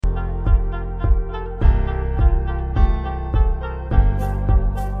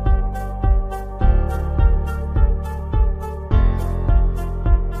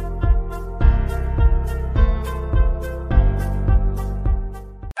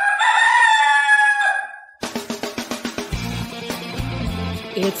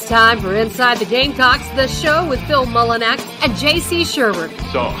It's time for Inside the Gamecocks, the show with Phil Mullinax and J.C. Sherbert.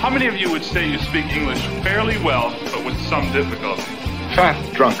 So, how many of you would say you speak English fairly well, but with some difficulty?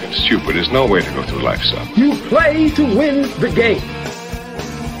 Fat, drunk, and stupid is no way to go through life, son. You play to win the game.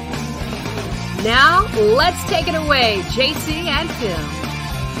 Now, let's take it away, J.C. and Phil.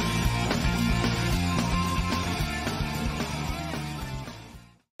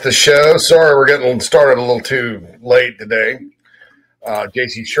 The show. Sorry, we're getting started a little too late today.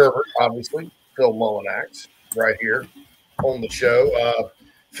 J.C. Sherbert, obviously. Phil Mullinax, right here on the show.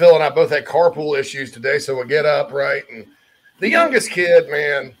 Phil and I both had carpool issues today, so we'll get up, right? And the youngest kid,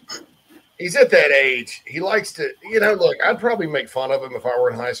 man, he's at that age. He likes to, look, I'd probably make fun of him if I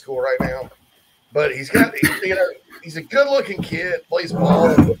were in high school right now. But he's a good-looking kid, plays ball,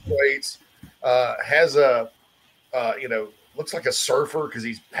 lifts weights, has a, looks like a surfer because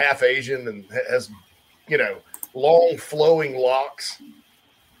he's half Asian and has, long flowing locks.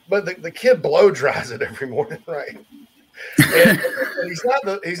 But the kid blow dries it every morning, right? And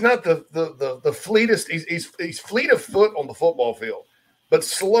he's not the fleetest. He's fleet of foot on the football field, but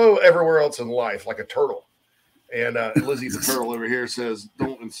slow everywhere else in life, like a turtle. And Lizzie the turtle over here says,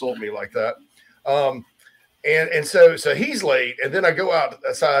 "Don't insult me like that." And so he's late, and then I go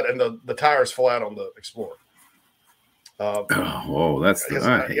outside, and the tires flat on the Explorer. That's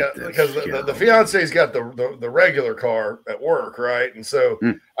because the fiance's got the regular car at work, right? And so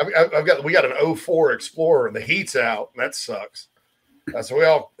we got an 04 Explorer, and the heat's out, and that sucks. So we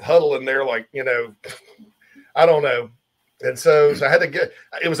all huddle in there, like I don't know. And so I had to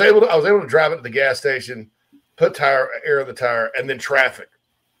I was able to drive it to the gas station, put air in the tire, and then traffic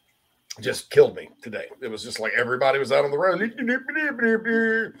just killed me today. It was just like everybody was out on the road.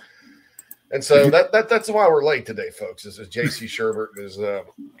 And so that's why we're late today, folks. This is J.C. Sherbert is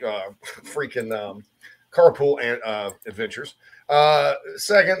freaking carpool adventures.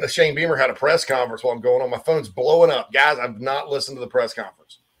 Second, the Shane Beamer had a press conference while I'm going on. My phone's blowing up. Guys, I've not listened to the press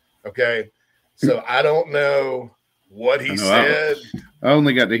conference. Okay? So I don't know what he said. I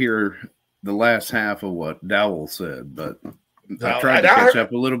only got to hear the last half of what Dowell said, but I tried to catch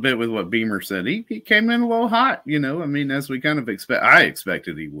up a little bit with what Beamer said. He came in a little hot, as we kind of I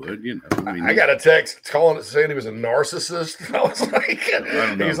expected he would, I got a text saying he was a narcissist. I was like,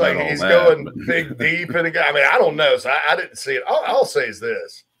 he's going big deep. And I don't know. So I didn't see it. All I'll say is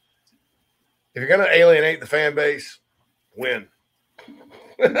this. If you're going to alienate the fan base, win.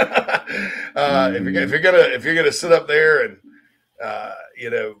 If you're gonna sit up there and,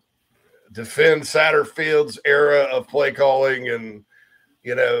 defend Satterfield's era of play calling and,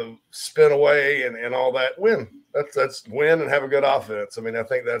 spin away and all that, win. That's win and have a good offense. I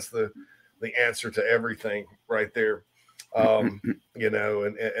think that's the answer to everything right there,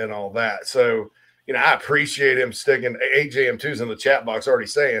 and all that. So, I appreciate him sticking. AJM2's in the chat box already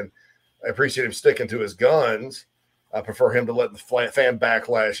saying, I appreciate him sticking to his guns. I prefer him to let the fan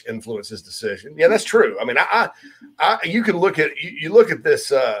backlash influence his decision. Yeah, that's true. You can look at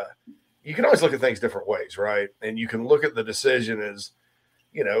this. You can always look at things different ways, right? And you can look at the decision as,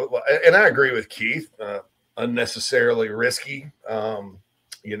 and I agree with Keith, unnecessarily risky. Tone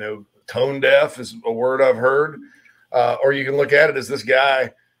deaf is a word I've heard. Or you can look at it as this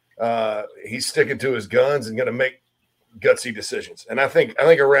guy, he's sticking to his guns and going to make gutsy decisions. And I think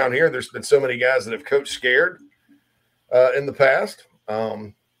around here, there's been so many guys that have coached scared in the past.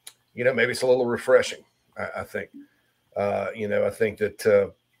 Maybe it's a little refreshing. I think, I think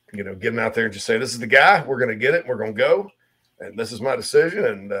that, getting out there and just say, this is the guy, we're going to get it, and we're going to go, and this is my decision,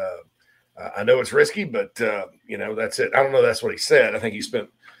 and I know it's risky, but, that's it. I don't know that's what he said. I think he spent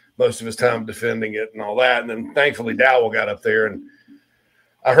most of his time defending it and all that, and then thankfully Dowell got up there, and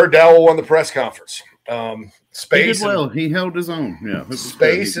I heard Dowell won the press conference. Space he did well. He held his own. Yeah,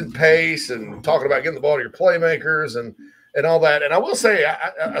 space and pace and talking about getting the ball to your playmakers and all that. And I will say,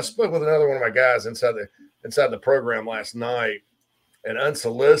 I spoke with another one of my guys inside the program last night, and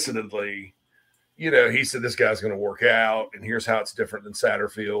unsolicitedly, he said, this guy's going to work out, and here's how it's different than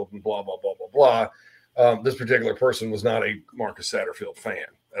Satterfield, and blah, blah, blah, blah, blah. This particular person was not a Marcus Satterfield fan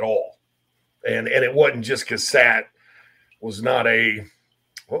at all. And it wasn't just because Sat was not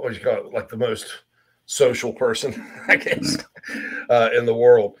what would you call it, like the most social person, I guess, in the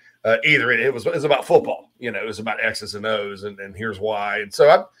world. Either it was about football, it was about X's and O's, and here's why. And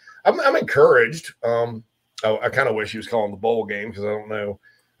so I'm encouraged. I kind of wish he was calling the bowl game because I don't know.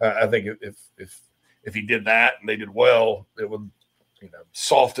 I think if he did that and they did well, it would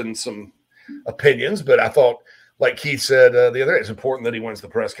soften some opinions. But I thought, like Keith said the other day, it's important that he wins the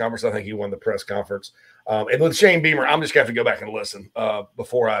press conference. I think he won the press conference. And with Shane Beamer, I'm just going to have to go back and listen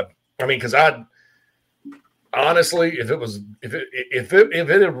before because honestly, if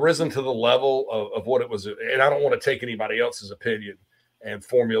it had risen to the level of what it was, and I don't want to take anybody else's opinion and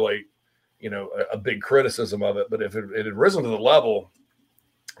formulate, a big criticism of it, but if it had risen to the level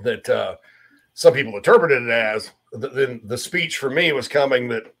that some people interpreted it as, then the speech for me was coming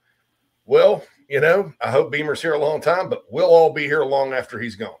that, well, I hope Beamer's here a long time, but we'll all be here long after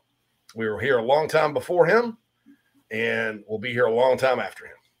he's gone. We were here a long time before him, and we'll be here a long time after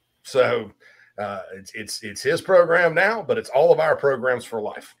him. So it's his program now, but it's all of our programs for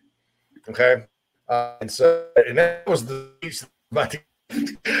life. Okay. And that was the speech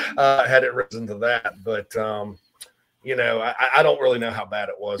had it risen to that, but I don't really know how bad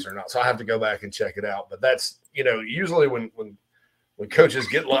it was or not. So I have to go back and check it out. But that's, usually when coaches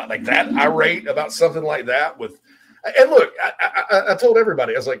get like that irate about something like that and look, I told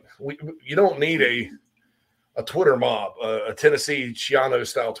everybody, I was like, you don't need a Twitter mob, a Tennessee Chiano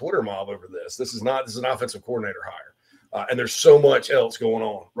style Twitter mob over this. This is an offensive coordinator hire. And there's so much else going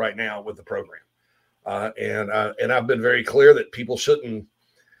on right now with the program. And I've been very clear that people shouldn't,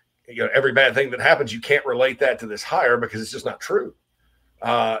 every bad thing that happens, you can't relate that to this hire because it's just not true,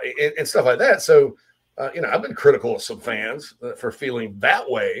 and stuff like that. So, I've been critical of some fans for feeling that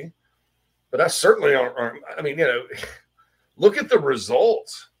way, but I certainly aren't. I mean, look at the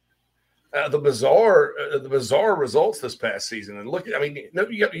results, the bizarre results this past season, and look. I mean,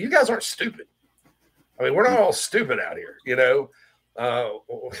 you guys aren't stupid. I mean, we're not all stupid out here.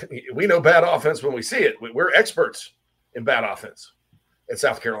 We know bad offense when we see it. We're experts in bad offense at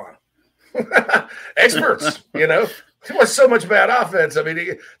South Carolina. Experts, there was so much bad offense. I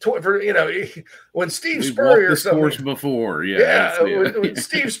mean, when Steve Spurrier before, when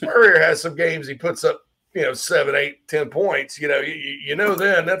Steve Spurrier has some games, he puts up 7, 8, 10 points.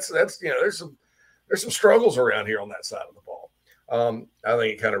 Then that's there's some struggles around here on that side of the ball. I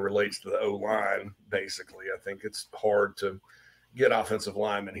think it kind of relates to the O-line. Basically, I think it's hard to get offensive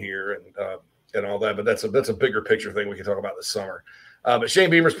linemen here and all that, but that's a bigger picture thing we can talk about this summer. But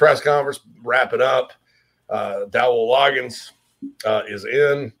Shane Beamer's press conference, wrap it up. Dowell Loggins is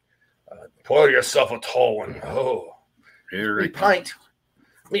in. Pour yourself a tall one. Oh, me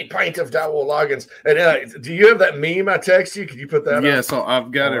pint of Dowell Loggins. And do you have that meme I text you? Could you put that up? Yeah, so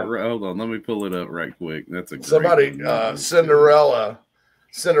I've got it. Hold on, let me pull it up right quick. That's a somebody. Cinderella,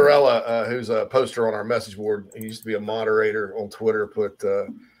 who's a poster on our message board. He used to be a moderator on Twitter.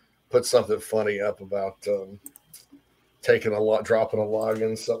 Put something funny up about dropping a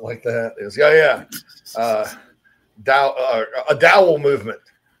login, something like that. It was a Dowell movement.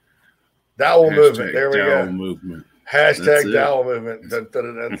 Dowell movement. There we go. Movement. Hashtag Dowell movement.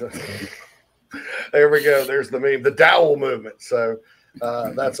 There we go. There's the meme. The Dowell movement. So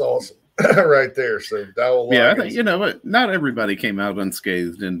that's awesome. Right there. So Dowell. Yeah, I think, but not everybody came out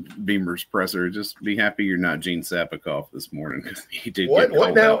unscathed in Beamer's presser. Just be happy you're not Gene Sapakoff this morning because he did get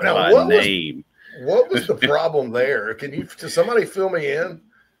called out by name. What was the problem there? Can somebody fill me in?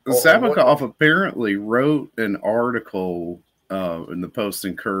 Sapakoff apparently wrote an article in the Post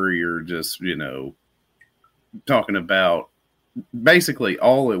and Courier, just talking about basically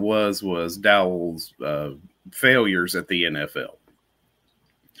all it was Dowell's failures at the NFL.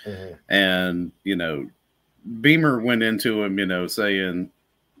 Mm-hmm. And, Beamer went into him, saying,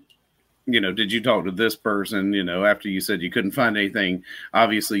 did you talk to this person, after you said you couldn't find anything?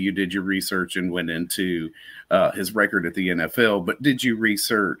 Obviously, you did your research and went into his record at the NFL, but did you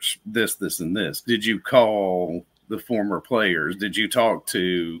research this, and this? Did you call the former players? Did you talk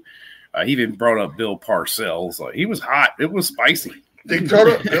to he even brought up Bill Parcells? Like, he was hot. It was spicy. He brought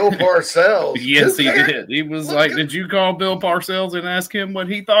up Bill Parcells. Yes, he did. He was like, did you call Bill Parcells and ask him what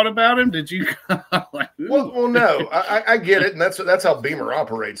he thought about him? Did you? Well, no, I get it, and that's how Beamer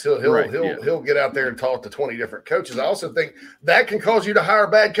operates. He'll get out there and talk to 20 different coaches. I also think that can cause you to hire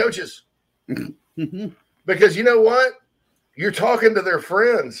bad coaches because you know what? You're talking to their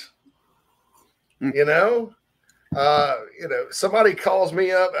friends. Somebody calls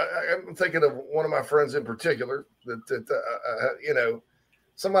me up. I'm thinking of one of my friends in particular that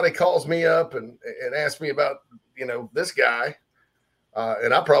somebody calls me up and asks me about, this guy.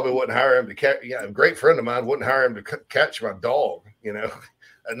 And I probably wouldn't hire him to catch, a great friend of mine wouldn't hire him to catch my dog, No,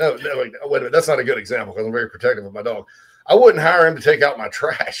 wait a minute. That's not a good example because I'm very protective of my dog. I wouldn't hire him to take out my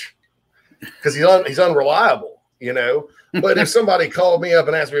trash because he's unreliable, But if somebody called me up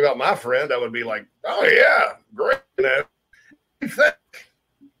and asked me about my friend, I would be like, oh, yeah, great.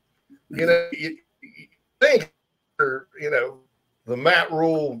 You think, the Matt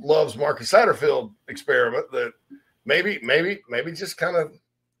Rule loves Marcus Satterfield experiment that maybe just kind of,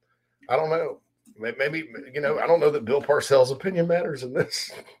 I don't know. Maybe, I don't know that Bill Parcells' opinion matters in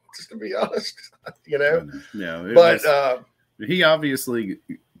this. just to be honest, you know. Yeah, but he obviously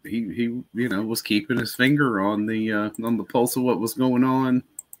he was keeping his finger on the pulse of what was going on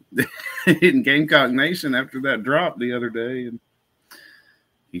in Gamecock Nation after that drop the other day, and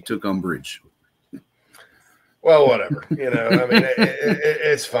he took umbrage. Well, whatever, I mean,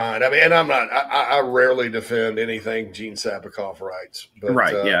 it's fine. I mean, and I rarely defend anything Gene Sapakoff writes. But,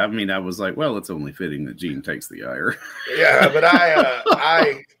 right. Yeah. I mean, I was like, well, it's only fitting that Gene takes the ire. Yeah. But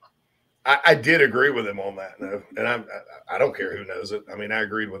I did agree with him on that. No, and I don't care who knows it. I mean, I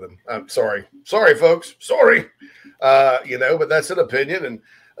agreed with him. I'm sorry, folks. Sorry. But that's an opinion. And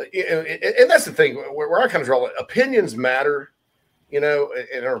that's the thing where I kind of draw opinions matter. And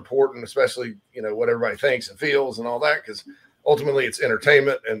are important, especially, what everybody thinks and feels and all that, because ultimately it's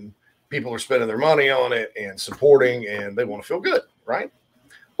entertainment and people are spending their money on it and supporting and they want to feel good, right?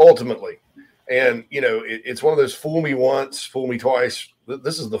 Ultimately. And, it's one of those fool me once, fool me twice.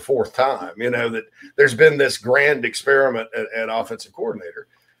 This is the fourth time, that there's been this grand experiment at offensive coordinator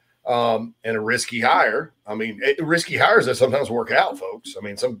and a risky hire. I mean, risky hires that sometimes work out, folks. I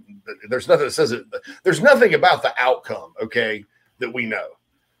mean, there's nothing that says it. There's nothing about the outcome, okay, that we know,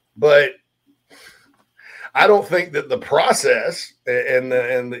 but I don't think that the process and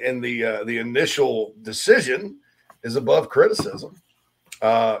the initial decision is above criticism.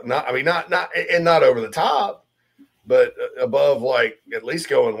 Not over the top, but above, like, at least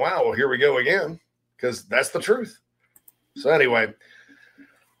going, wow, well, here we go again, because that's the truth. So anyway,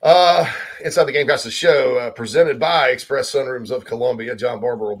 Inside the Gamecocks, the show presented by Express Sunrooms of Columbia. John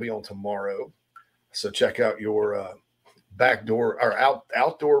Barber will be on tomorrow, so check out your backyard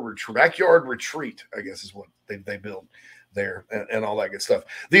retreat, I guess is what they build there and all that good stuff.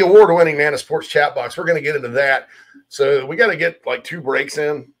 The award-winning Nana Sports chat box. We're going to get into that. So we got to get like 2 breaks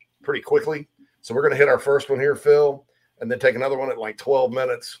in pretty quickly. So we're going to hit our first one here, Phil, and then take another one at like 12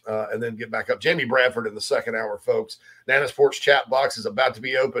 minutes and then get back up. Jamie Bradford in the second hour, folks. Nana Sports chat box is about to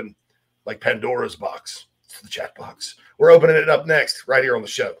be open like Pandora's box. It's the chat box. We're opening it up next right here on the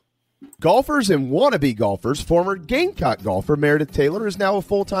show. Golfers and wannabe golfers, former Gamecock golfer Meredith Taylor is now a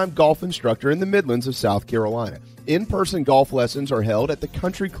full-time golf instructor in the Midlands of South Carolina. In-person golf lessons are held at the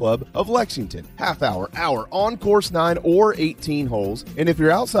Country Club of Lexington. Half-hour, hour, on course 9 or 18 holes. And if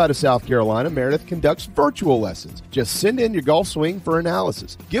you're outside of South Carolina, Meredith conducts virtual lessons. Just send in your golf swing for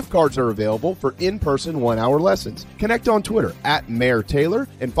analysis. Gift cards are available for in-person 1-hour lessons. Connect on Twitter at Mayor Taylor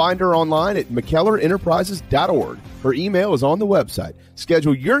and find her online at McKellarEnterprises.org. Her email is on the website.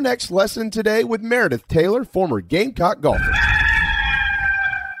 Schedule your next lesson today with Meredith Taylor, former Gamecock golfer.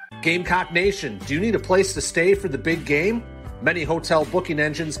 Gamecock Nation, do you need a place to stay for the big game? Many hotel booking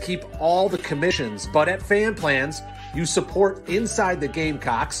engines keep all the commissions, but at Fan Plans, you support Inside the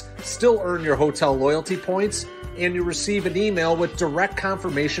Gamecocks, still earn your hotel loyalty points, and you receive an email with direct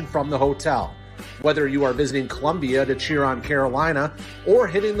confirmation from the hotel. Whether you are visiting Columbia to cheer on Carolina or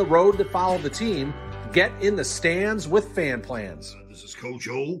hitting the road to follow the team, get in the stands with Fan Plans. This is Coach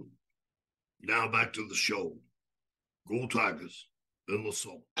O. Now back to the show. Go Tigers in the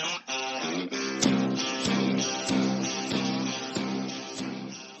soul.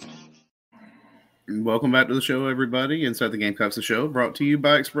 Welcome back to the show, everybody. Inside the Gamecocks, the show brought to you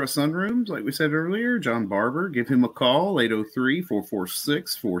by Express Sunrooms. Like we said earlier, John Barber. Give him a call,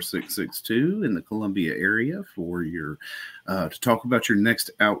 803-446-4662 in the Columbia area for your to talk about your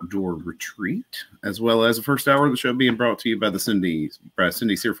next outdoor retreat, as well as the first hour of the show being brought to you by Cindy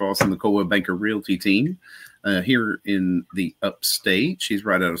Searfoss and the Coldwell Banker Realty team here in the upstate. She's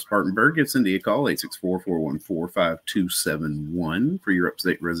right out of Spartanburg. Give Cindy a call, 864-414-5271 for your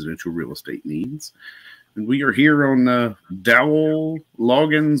upstate residential real estate needs. And we are here on Dowell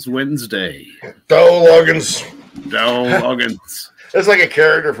Loggins Wednesday. Dowell Loggins. It's like a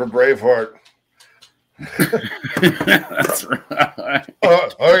character from Braveheart. That's right.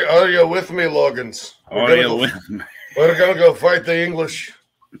 Are you with me, Loggins? We're going to go fight the English.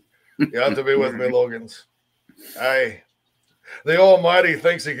 You have to be with me, Loggins. The Almighty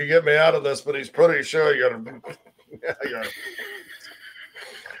thinks he can get me out of this, but he's pretty sure you're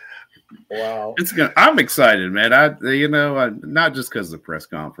wow. I'm excited, man. Not just because of the press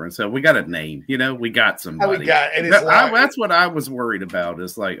conference. So we got a name. We got somebody. That's what I was worried about.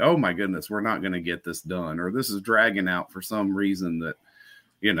 Is like, oh my goodness, we're not going to get this done, or this is dragging out for some reason that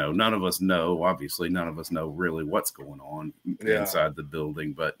none of us know. Obviously, none of us know really what's going on inside the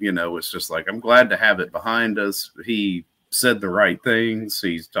building. But it's just like, I'm glad to have it behind us. He said the right things.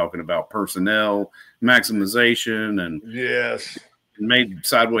 He's talking about personnel maximization and yes. Made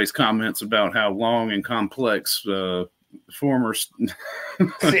sideways comments about how long and complex former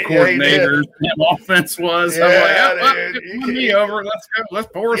coordinator offense was. Yeah, I'm like, put me over. Let's go. Let's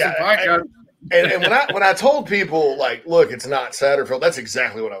pour some pike on. And when I told people, like, look, it's not Satterfield, that's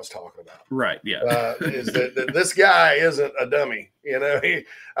exactly what I was talking about. Right. Yeah. Is that this guy isn't a dummy? You know,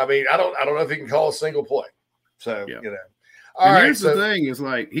 I don't know if he can call a single play. So, you know. All right. Here's the thing: is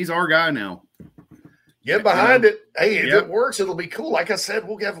like he's our guy now. Get behind it. Hey, if it works, it'll be cool. Like I said,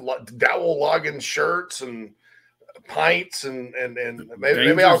 we'll have Dowell Loggins shirts and pints and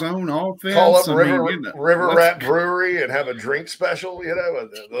maybe I'll call up River Rat Brewery and have a drink special. You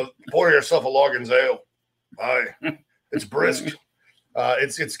know, pour yourself a Loggins ale. It's brisk.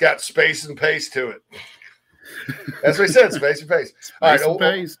 It's got space and pace to it. That's what he said. Space and pace. All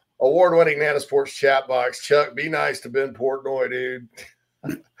right. Award-winning Nana Sports chat box. Chuck, be nice to Ben Portnoy, dude.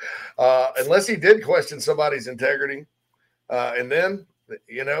 Unless he did question somebody's integrity, and then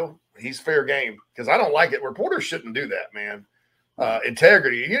you know he's fair game because I don't like it. Reporters shouldn't do that, man.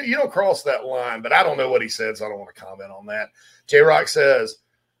 Integrity, you don't cross that line. But I don't know what he said, so I don't want to comment on that. J Rock says,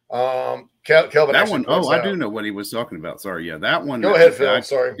 Kelvin. That one, I do know what he was talking about. Sorry, yeah, that one. Go ahead, Phil. I'm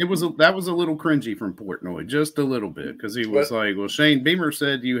sorry. That was a little cringy from Portnoy, just a little bit, because he was like, "Well, Shane Beamer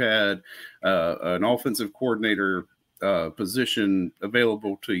said you had an offensive coordinator position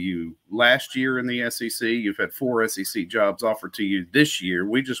available to you last year in the SEC. You've had 4 SEC jobs offered to you this year.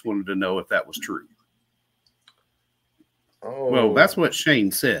 We just wanted to know if that was true." Well, that's what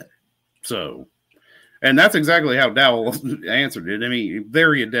Shane said. So, and that's exactly how Dowell answered it. I mean,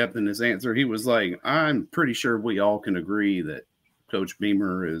 very adept in his answer. He was like, "I'm pretty sure we all can agree that Coach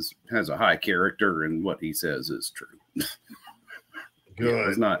Beamer has a high character, and what he says is true." Good.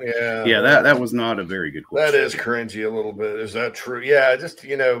 It's not. Yeah. That was not a very good question. That is cringy a little bit. Is that true? Yeah. Just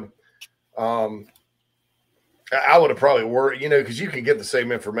I would have probably worded, because you can get the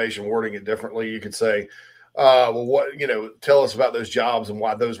same information, wording it differently. You could say, well, tell us about those jobs and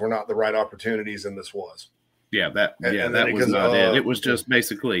why those were not the right opportunities and this was. Yeah, that was not it. It was just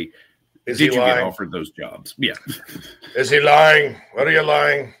basically, did you get offered those jobs? Yeah. Is he lying? What are you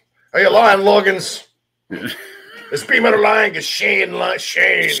lying? Are you lying, Loggins? Is Beamer lying? Is Shane lying?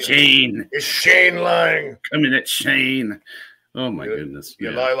 Shane. Is Shane lying? I mean, it's Shane. Oh, my goodness.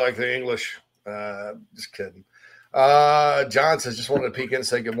 You lie like the English. Just kidding. John says, just wanted to peek in and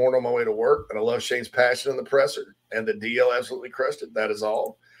say good morning on my way to work. And I love Shane's passion in the presser. And the DL absolutely crushed it. That is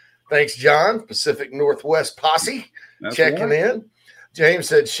all. Thanks, John. Pacific Northwest Posse checking in. James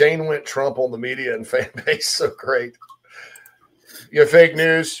said Shane went Trump on the media and fan base. So great. You're fake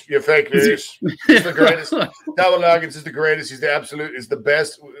news. You're fake news. He's the greatest. Dowell Loggins is the greatest. He's the absolute. Is the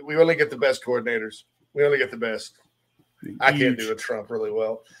best. We only get the best coordinators. We only get the best. I can't do a Trump really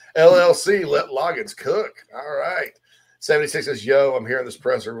well. LLC, let Loggins cook. All right. 76 says, yo, I'm hearing this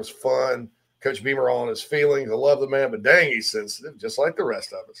presser. It was fun. Coach Beamer all in his feelings. I love the man, but dang, he's sensitive, just like the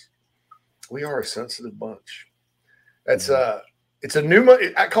rest of us. We are a sensitive bunch. That's it's a new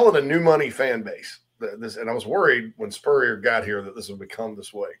money. I call it a new money fan base. And I was worried when Spurrier got here that this would become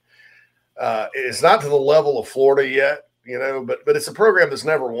this way. It's not to the level of Florida yet, but it's a program that's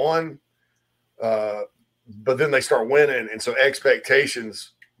never won. But then they start winning, and so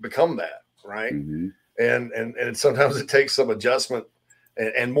expectations become that, right? Mm-hmm. And sometimes it takes some adjustment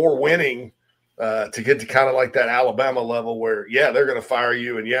and more winning to get to kind of like that Alabama level where, they're going to fire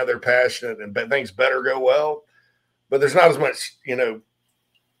you, and they're passionate, and things better go well, but there's not as much,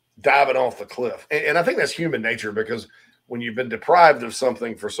 diving off the cliff. And I think that's human nature, because when you've been deprived of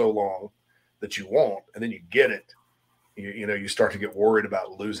something for so long that you want, and then you get it, you start to get worried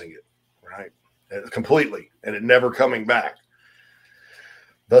about losing it, right? Completely, and it never coming back.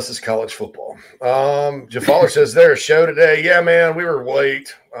 Thus is college football. Jafaller says, their show today. Yeah, man, we were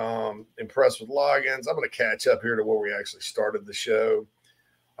late. Impressed with Loggins. I'm going to catch up here to where we actually started the show.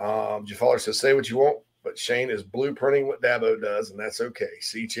 Jafaller says, say what you want, but Shane is blueprinting what Dabo does, and that's okay.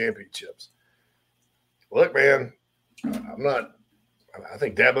 See championships. Look, man, I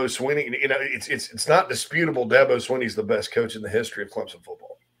think Dabo Swinney, it's not disputable Dabo Swinney's the best coach in the history of Clemson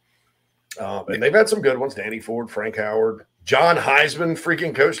football. And they've had some good ones. Danny Ford, Frank Howard, John Heisman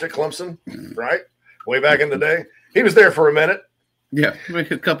freaking coached at Clemson, right? Way back in the day. He was there for a minute. Yeah,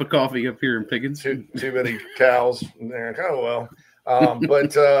 make a cup of coffee up here in Pickens. Too many cows in there. Oh, well.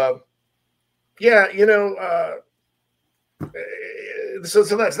 So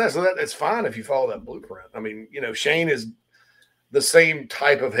that's fine if you follow that blueprint. I mean, Shane is the same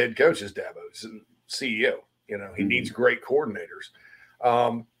type of head coach as Dabo's CEO. He needs great coordinators.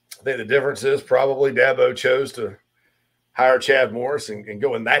 I think the difference is probably Dabo chose to hire Chad Morris and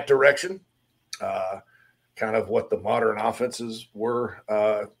go in that direction, kind of what the modern offenses were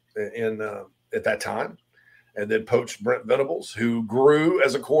at that time. and then poached Brent Venables, who grew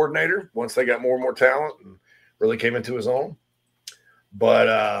as a coordinator once they got more and more talent and really came into his own.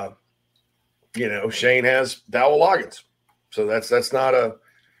 But, Shane has Dowell Loggins. So that's not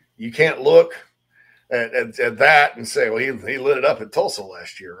you can't look at that and say, well, he lit it up at Tulsa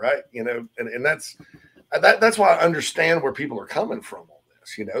last year, right? And that's why I understand where people are coming from on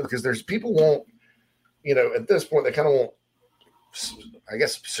this, because there's people won't, at this point, they kind of want, I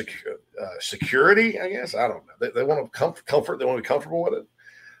guess, security, I guess. I don't know. They want comfort. They want to be comfortable with it.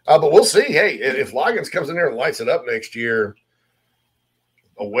 But we'll see. Hey, if Loggins comes in there and lights it up next year,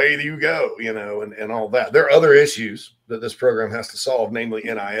 away you go, and all that. There are other issues that this program has to solve, namely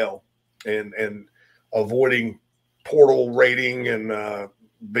NIL and avoiding portal rating and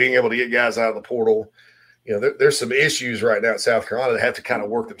being able to get guys out of the portal. There's some issues right now at South Carolina that have to kind of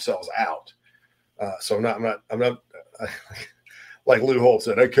work themselves out. So I'm not like Lou Holt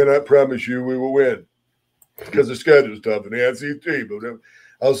said, I cannot promise you we will win because the schedule's tough in the NCT. But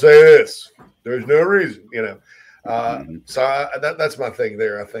I'll say this: there's no reason, So that's my thing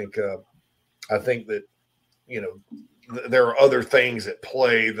there. I think that there are other things at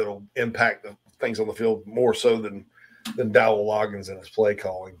play that'll impact the things on the field more so than Dowell Loggins and his play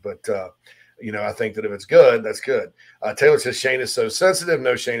calling. But I think that if it's good, that's good. Taylor says Shane is so sensitive.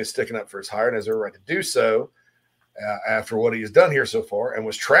 No, Shane is sticking up for his hire and has every right to do so after what he has done here so far and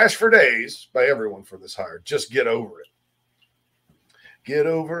was trashed for days by everyone for this hire. Just get over it. Get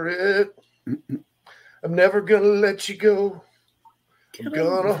over it. I'm never going to let you go. I'm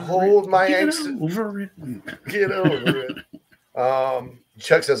going to hold my angst. Get over it.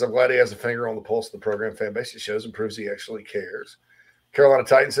 Chuck says, I'm glad he has a finger on the pulse of the program fan base. It shows and proves he actually cares. Carolina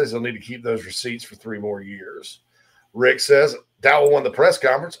Titan says he'll need to keep those receipts for 3 more years. Rick says, Dowell won the press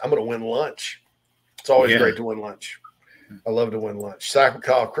conference. I'm going to win lunch. It's always great to win lunch. I love to win lunch.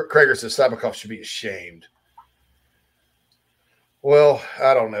 Krager says Sabikoff should be ashamed. Well,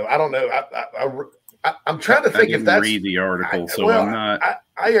 I don't know. I'm trying to think if that's – read the article, I'm not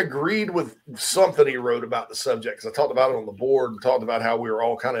 – I agreed with something he wrote about the subject because I talked about it on the board and talked about how we were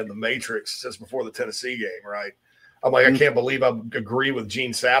all kind of in the matrix since before the Tennessee game, right? I'm like, I can't believe I agree with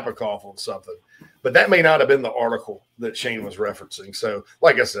Gene Sabikoff on something. But that may not have been the article that Shane was referencing. So,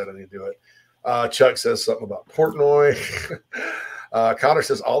 like I said, I need to do it. Chuck says something about Portnoy. Connor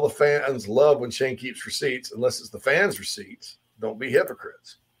says all the fans love when Shane keeps receipts unless it's the fans' receipts. Don't be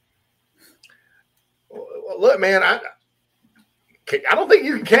hypocrites. Well, look, man, I don't think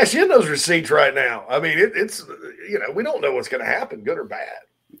you can cash in those receipts right now. I mean, it's we don't know what's going to happen, good or bad.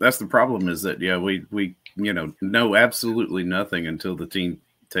 That's the problem is that, we know absolutely nothing until the team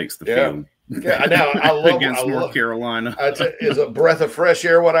takes the field. Yeah, I love against North Carolina. It's a breath of fresh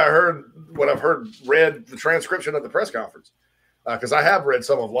air what I've read the transcription of the press conference because I have read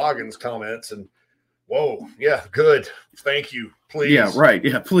some of Loggins' comments and whoa, yeah, good, thank you, please. Yeah, right,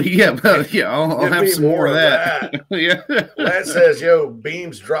 yeah, please, yeah, I'll have some more of that. Yeah, that says, yo,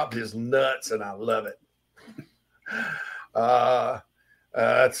 Beams dropped his nuts and I love it.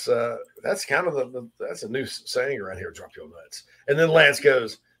 That's kind of that's a new saying around here. Drop your nuts, and then Lance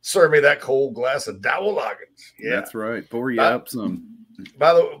goes, "Serve me that cold glass of Dowell Loggins." Yeah, that's right. Pour you up some.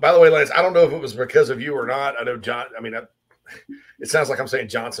 By the way, Lance, I don't know if it was because of you or not. I know John. I mean, it sounds like I'm saying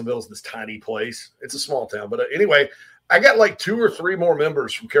Johnsonville is this tiny place. It's a small town, but anyway, I got like 2 or 3 more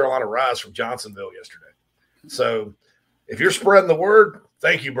members from Carolina Rise from Johnsonville yesterday. So if you're spreading the word,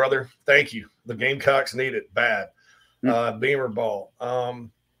 thank you, brother. Thank you. The Gamecocks need it bad. Beamer ball.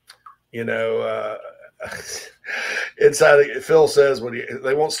 Inside Phil says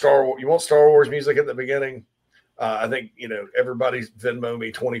they want Star Wars. You want Star Wars music at the beginning. I think everybody's Venmo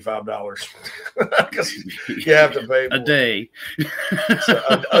me $25 because you have to pay a day.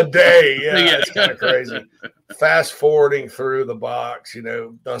 A day, yeah, it's kind of crazy. Fast forwarding through the box,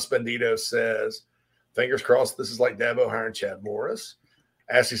 Don Spendito says, "Fingers crossed. This is like Dabo hiring Chad Morris."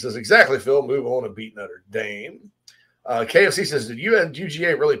 Ashley says, "Exactly, Phil. Move on and beat Notre Dame." KFC says, "Did you and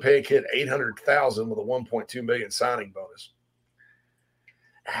UGA really pay a kid $800,000 with a $1.2 million signing bonus?"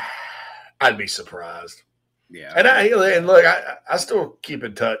 I'd be surprised. Yeah, and look, I still keep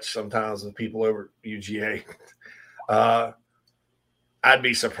in touch sometimes with people over at UGA. I'd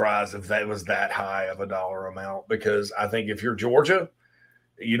be surprised if that was that high of a dollar amount because I think if you're Georgia,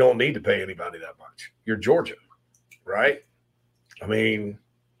 you don't need to pay anybody that much. You're Georgia, right? I mean,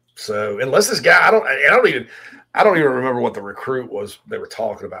 so unless this guy, I don't even remember what the recruit was they were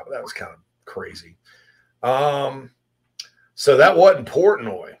talking about. But that was kind of crazy. So that wasn't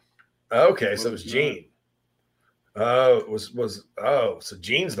Portnoy. Okay, so it was Gene. Oh, so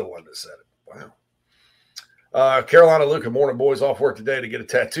Gene's the one that said it. Wow. Carolina Luca, morning boys, off work today to get a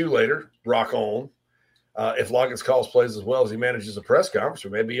tattoo later. Rock on. If Loggins calls plays as well as he manages a press conference,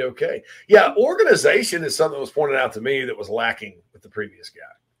 we may be okay. Yeah, organization is something that was pointed out to me that was lacking with the previous guy.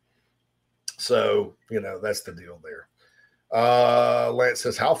 So, that's the deal there. Lance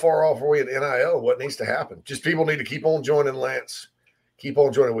says, how far off are we at NIL? What needs to happen? Just people need to keep on joining, Lance. Keep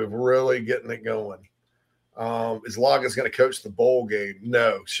on joining. We're really getting it going. Is Loggins going to coach the bowl game?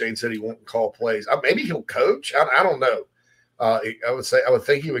 No. Shane said he won't call plays. Maybe he'll coach. I don't know. I would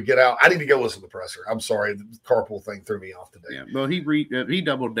think he would get out. I need to go listen to the presser. I'm sorry. The carpool thing threw me off today. Yeah. Well, he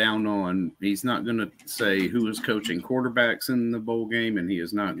doubled down on he's not going to say who is coaching quarterbacks in the bowl game, and he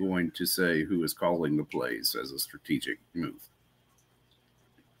is not going to say who is calling the plays as a strategic move.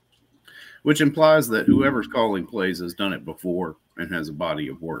 Which implies that whoever's calling plays has done it before and has a body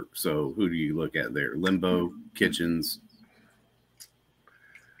of work. So who do you look at there? Limbo, Kitchens?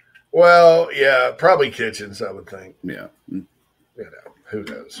 Well, yeah, probably Kitchens, I would think. Yeah. Who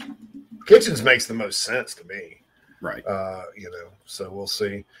knows? Kitchens makes the most sense to me. Right. So we'll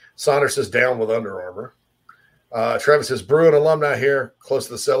see. Saunders is down with Under Armour. Travis says, Bruin alumni here, close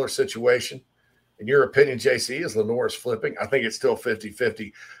to the Seller situation. In your opinion, JC, is Lenore's flipping? I think it's still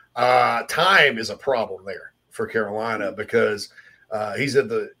 50-50. Time is a problem there for Carolina because he is at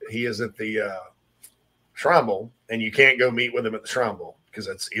the Shrine Bowl, and you can't go meet with him at the Shrine Bowl because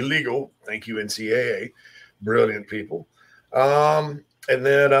that's illegal. Thank you, NCAA. Brilliant people. And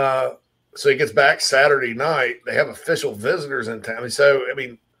then so he gets back Saturday night. They have official visitors in town. So,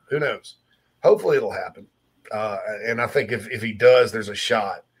 who knows? Hopefully it'll happen. And I think if he does, there's a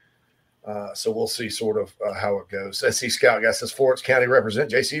shot. So we'll see sort of how it goes. SC Scout guy says, Florence County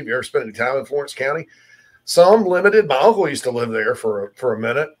represent. JC, have you ever spent any time in Florence County? Some limited. My uncle used to live there for a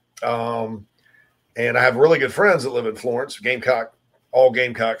minute. And I have really good friends that live in Florence, all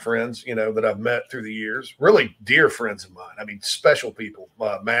Gamecock friends, that I've met through the years. Really dear friends of mine. Special people,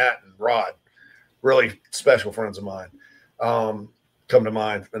 Matt and Rod, really special friends of mine come to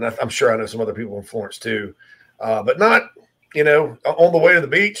mind. And I'm sure I know some other people in Florence too, but not, on the way to the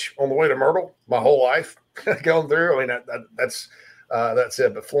beach, on the way to Myrtle, my whole life going through. That's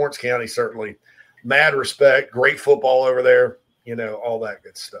it. But Florence County, certainly mad respect, great football over there, all that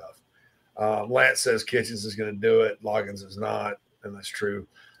good stuff. Lance says Kitchens is going to do it. Loggins is not. And that's true.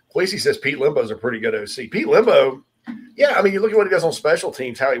 Queasy says Pete Limbo's a pretty good OC. Pete Limbo, yeah, you look at what he does on special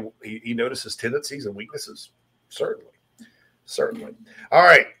teams, how he notices tendencies and weaknesses. Certainly. All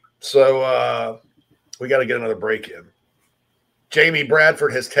right, so we got to get another break in. Jamie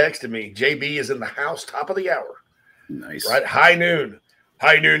Bradford has texted me. JB is in the house, top of the hour. Nice. Right, high noon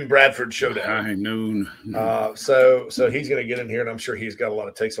Bradford showdown. High noon. So he's going to get in here, and I'm sure he's got a lot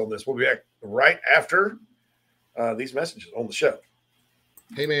of takes on this. We'll be back right after these messages on the show.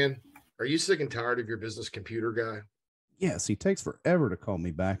 Hey, man, are you sick and tired of your business computer guy? Yes, he takes forever to call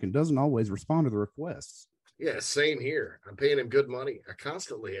me back and doesn't always respond to the requests. Yeah, same here. I'm paying him good money. I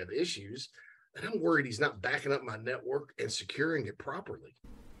constantly have issues, and I'm worried he's not backing up my network and securing it properly.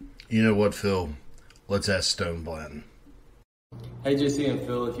 You know what, Phil? Let's ask Stone Blanton. Hey, JC and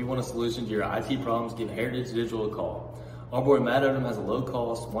Phil, if you want a solution to your IT problems, give Heritage Digital a call. Our boy Matt Odom has a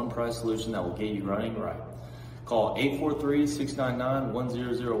low-cost, one-price solution that will get you running right. Call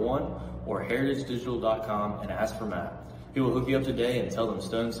 843-699-1001 or heritagedigital.com and ask for Matt. He will hook you up today and tell them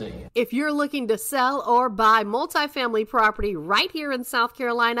Stone sent you. If you're looking to sell or buy multifamily property right here in South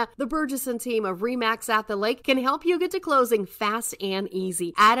Carolina, the Burgesson team of RE/MAX at the Lake can help you get to closing fast and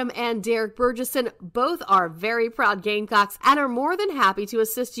easy. Adam and Derek Burgesson both are very proud Gamecocks and are more than happy to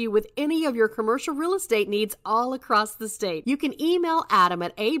assist you with any of your commercial real estate needs all across the state. You can email Adam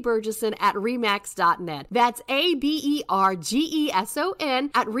at aburgesson@remax.net. That's ABERGESON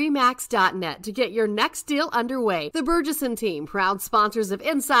at remax.net to get your next deal underway. The Burgesson team, proud sponsors of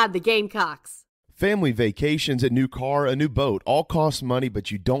Inside the Gamecocks. Family vacations, a new car, a new boat, all cost money, but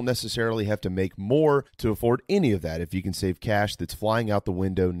you don't necessarily have to make more to afford any of that if you can save cash that's flying out the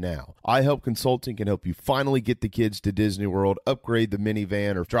window now. iHelp Consulting can help you finally get the kids to Disney World, upgrade the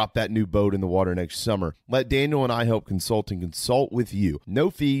minivan, or drop that new boat in the water next summer. Let Daniel and iHelp Consulting consult with you.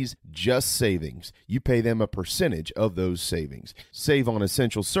 No fees, just savings. You pay them a percentage of those savings. Save on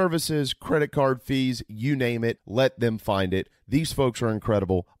essential services, credit card fees, you name it. Let them find it. These folks are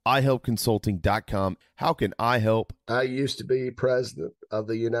incredible. iHelpConsulting.com. How can I help? I used to be president of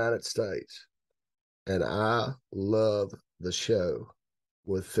the United States, and I love the show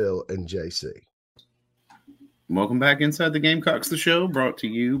with Phil and JC. Welcome back Inside the Gamecocks, the show brought to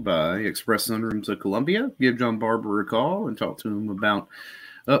you by Express Sunrooms of Columbia. Give John Barber a call and talk to him about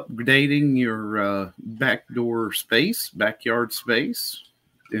updating your backyard space.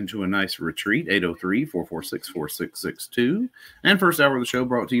 into a nice retreat, 803-446-4662. And first hour of the show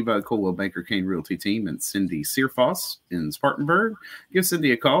brought to you by the Coldwell Banker Kane Realty Team and Cindy Searfoss in Spartanburg. Give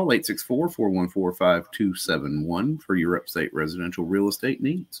Cindy a call, 864-414-5271 for your upstate residential real estate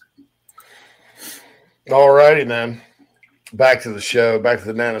needs. All righty, then. Back to the show, back to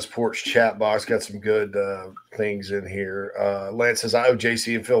the Nana's Porch chat box. Got some good things in here. Lance says, I owe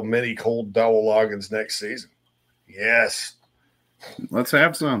JC and Phil many cold Dowell Loggins next season. Yes. Let's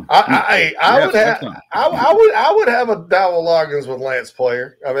have some. I would have a Dowell Loggins with Lance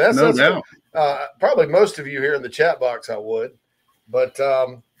player. I mean, that's no doubt. Probably most of you here in the chat box I would. But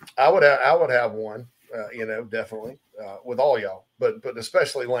I would have one, definitely with all y'all, but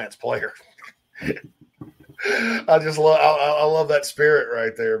especially Lance player. I love that spirit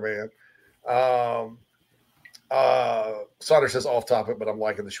right there, man. Saunders says off topic, but I'm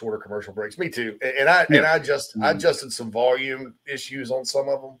liking the shorter commercial breaks. Me too. I adjusted some volume issues on some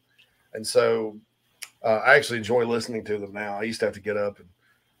of them, and so I actually enjoy listening to them now. I used to have to get up and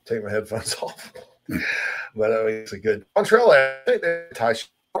take my headphones off, but I mean, it's a good. Montreal, I think Tyson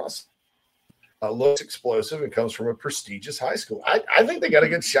Ross looks explosive and comes from a prestigious high school. I think they got a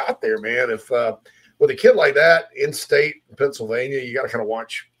good shot there, man. If with a kid like that in state Pennsylvania, you got to kind of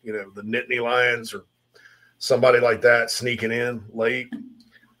watch, the Nittany Lions or somebody like that sneaking in late,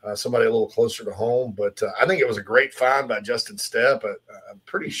 somebody a little closer to home. But I think it was a great find by Justin Stepp. I'm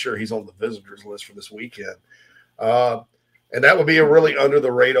pretty sure he's on the visitors list for this weekend. And that would be a really under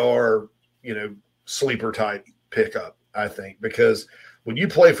the radar, sleeper type pickup, I think, because when you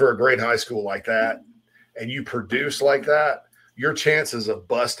play for a great high school like that and you produce like that, your chances of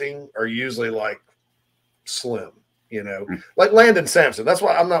busting are usually like slim, like Landon Sampson. That's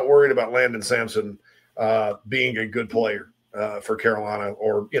why I'm not worried about Landon Sampson being a good player for Carolina,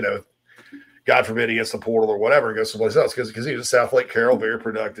 or God forbid he gets the portal or whatever and goes someplace else, because he's at South Lake Carroll, very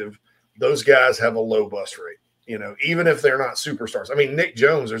productive. Those guys have a low bust rate, even if they're not superstars. I mean, Nick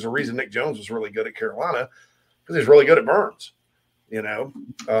Jones, there's a reason Nick Jones was really good at Carolina, because he's really good at Burns,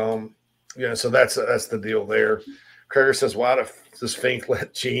 so that's the deal there. Krager says, why does Fink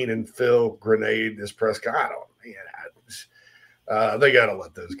let Gene and Phil grenade this press conference? They got to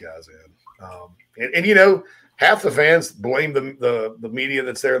let those guys in. And half the fans blame the media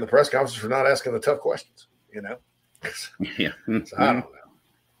that's there in the press conference for not asking the tough questions, Yeah. So I don't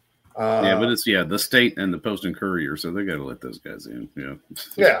know. But it's the State and the Post and Courier, so they got to let those guys in.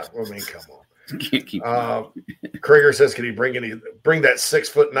 Yeah, I mean, come on. Can't keep. Krieger says, can he bring that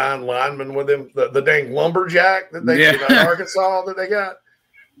 6'9" lineman with him? The dang lumberjack that they gave out Arkansas that they got.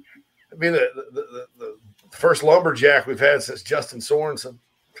 I mean, the first lumberjack we've had since Justin Sorensen.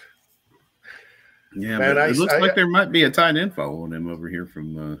 Yeah, man, it looks like there might be a tight end following him over here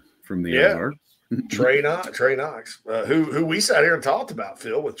from the Ozarks. Trey Knox, who we sat here and talked about,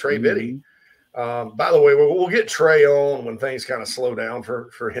 Phil, with Trey Biddy. By the way, we'll get Trey on when things kind of slow down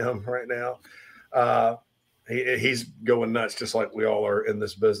for him right now. He's going nuts, just like we all are in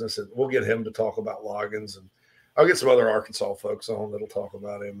this business, and we'll get him to talk about Loggins, and I'll get some other Arkansas folks on that'll talk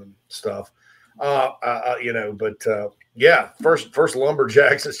about him and stuff. First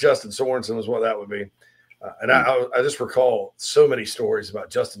lumberjacks, it's Justin Sorensen is what that would be. And I just recall so many stories about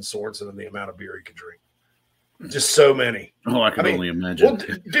Justin Sorensen and the amount of beer he could drink. Just so many. Oh, I can only imagine. Well,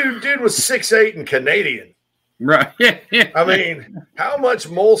 dude was 6'8" and Canadian. Right. I mean, how much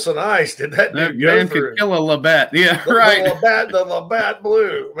Molson Ice did that dude go man through? Could kill a Labatt. Yeah, right. The Labatt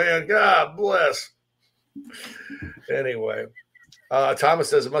Blue. Man, God bless. Anyway, Thomas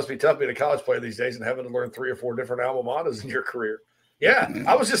says it must be tough being a college player these days and having to learn 3 or 4 different alma maters in your career. Yeah,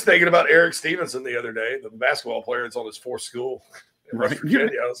 I was just thinking about Eric Stevenson the other day, the basketball player that's on his 4th school in West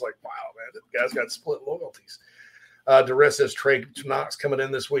Virginia. I was like, wow, man, this guy's got split loyalties. DeRess says Trey Knox coming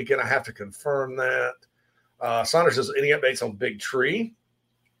in this weekend. I have to confirm that. Saunders says, any updates on Big Tree?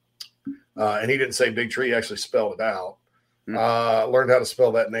 And he didn't say Big Tree. He actually spelled it out. Learned how to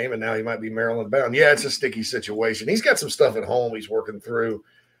spell that name, and now he might be Maryland bound. Yeah, it's a sticky situation. He's got some stuff at home he's working through.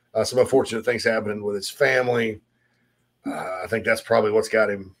 Some unfortunate things happening with his family. I think that's probably what's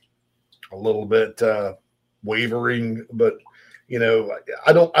got him a little bit wavering. But,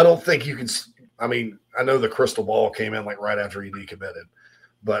 I don't think you can – I mean, I know the crystal ball came in like right after he decommitted,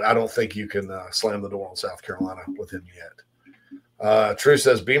 but I don't think you can slam the door on South Carolina with him yet. True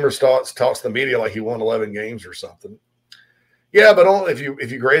says Beamer talks to the media like he won 11 games or something. Yeah, but only if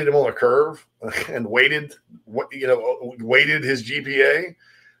you graded him on a curve and weighted his GPA,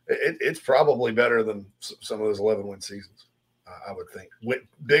 it's probably better than some of those 11-win seasons. I would think,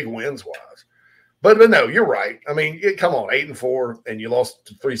 big wins wise. But no, you're right. I mean, come on, 8-4, and you lost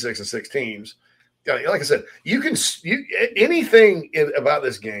to 3, 6, and 6 teams. like I said, anything about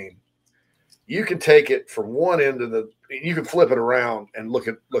this game, you can take it from one end of you can flip it around and look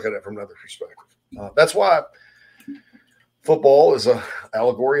at it from another perspective. That's why football is an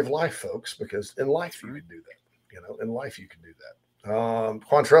allegory of life, folks, because in life you can do that. In life you can do that.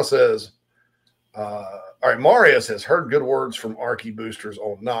 Quantrell says, all right, Mario says, heard good words from Archie boosters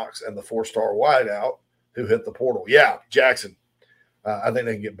on Knox and the 4-star wideout who hit the portal. Yeah, Jackson. I think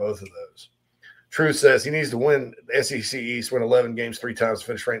they can get both of those. True says he needs to win the SEC East, win 11 games 3 times,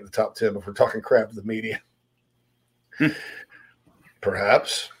 finish ranked in the top 10 before talking crap to the media.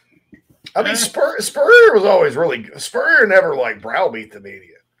 Perhaps. I mean, Spurrier was always really good. Spurrier never browbeat the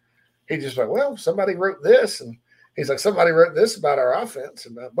media. He just well, somebody wrote this, and he's like, somebody wrote this about our offense.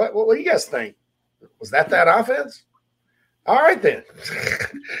 And but what do you guys think? Was that offense? All right then.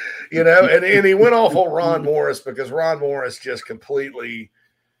 And he went off on Ron Morris because Ron Morris just completely,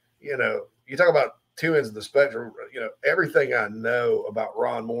 you talk about two ends of the spectrum. Everything I know about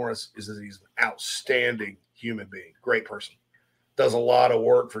Ron Morris is that he's an outstanding human being, great person, does a lot of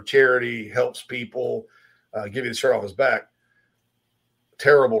work for charity, helps people, give you the shirt off his back.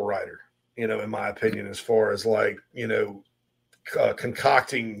 Terrible writer, in my opinion, as far as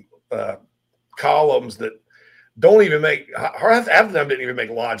concocting columns that don't even make half of them didn't even make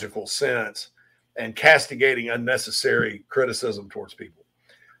logical sense, and castigating unnecessary criticism towards people.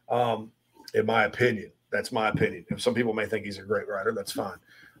 In my opinion, that's my opinion. If some people may think he's a great writer, that's fine.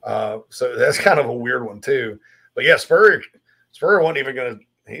 So that's kind of a weird one too. But yeah, Spurrier wasn't even going to.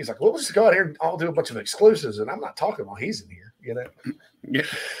 He's like, well, we'll just go out here and I'll do a bunch of exclusives, and I'm not talking while he's in here, Yeah.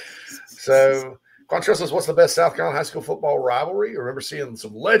 So Quantrell says, what's the best South Carolina high school football rivalry? I remember seeing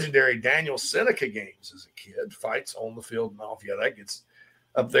some legendary Daniel Seneca games as a kid, fights on the field and off. Yeah, that gets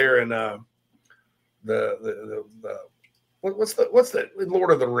up there in what's the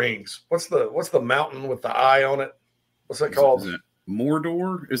Lord of the Rings? What's the mountain with the eye on it? What's that called? Is it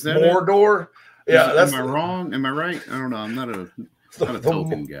Mordor? Is that Mordor? Yeah, am I wrong? Am I right? I don't know. I'm not a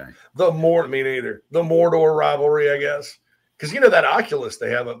Tolkien guy. Me neither. The Mordor rivalry, I guess. Because that Oculus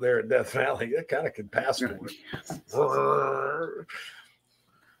they have up there at Death Valley, it kind of can pass for it.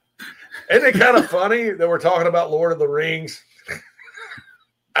 Isn't it kind of funny that we're talking about Lord of the Rings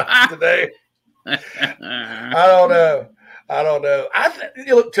today? I don't know.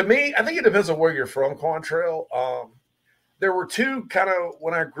 To me, I think it depends on where you're from, Quantrell. There were two kind of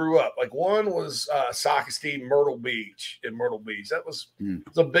when I grew up. One was Socastee Myrtle Beach in Myrtle Beach. That was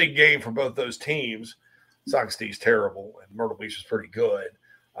a big game for both those teams. Socastee's terrible, and Myrtle Beach was pretty good.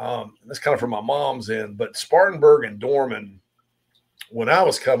 That's kind of from my mom's end. But Spartanburg and Dorman, when I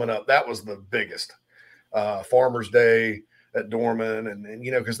was coming up, that was the biggest. Farmers Day at Dorman, and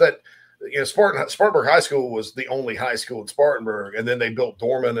because that Spartanburg High School was the only high school in Spartanburg, and then they built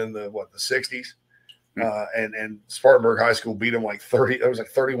Dorman in the 60s. And Spartanburg High School beat them 30. It was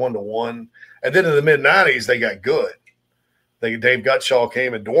 31-1. And then in the mid-90s, they got good. Dave Gutshaw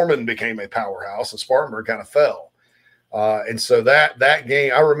came, and Dorman became a powerhouse, and Spartanburg kind of fell. And so that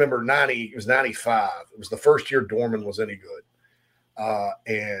game, I remember it was 95. It was the first year Dorman was any good.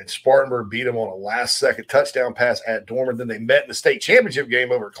 And Spartanburg beat them on a last-second touchdown pass at Dorman. Then they met in the state championship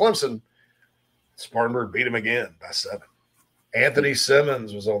game over at Clemson. Spartanburg beat them again by 7. Anthony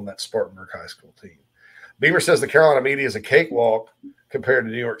Simmons was on that Spartanburg High School team. Beamer says the Carolina media is a cakewalk compared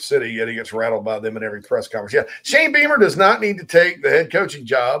to New York City, yet he gets rattled by them in every press conference. Yeah, Shane Beamer does not need to take the head coaching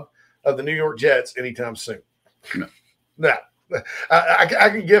job of the New York Jets anytime soon. No. I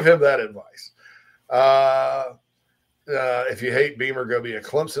can give him that advice. If you hate Beamer, go be a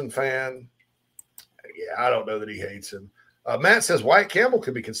Clemson fan. Yeah, I don't know that he hates him. Matt says Wyatt Campbell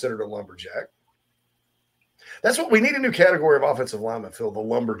could be considered a lumberjack. That's what we need, a new category of offensive lineman, Phil, the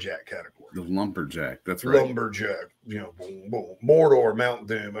lumberjack category. The lumberjack, that's right. Lumberjack, boom, boom. Mordor, Mount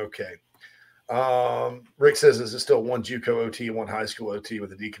Doom, okay. Rick says, is it still one JUCO OT and one high school OT with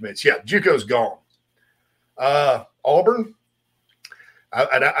the decommits? Yeah, JUCO's gone. Auburn,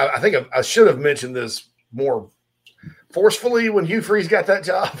 I think I should have mentioned this more forcefully when Hugh Freeze got that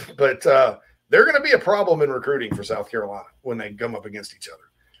job, but they're going to be a problem in recruiting for South Carolina when they come up against each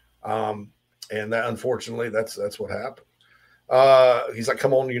other. And that, unfortunately, that's what happened. He's like,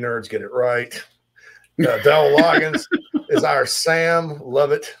 come on, you nerds, get it right. Dell Loggins is our Sam.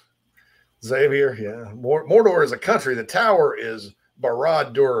 Love it. Xavier, yeah. Mordor is a country. The tower is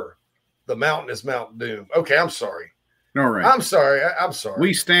Barad-dur. The mountain is Mount Doom. Okay, I'm sorry. All right. I'm sorry.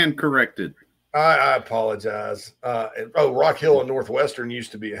 We stand corrected. I apologize. Rock Hill and Northwestern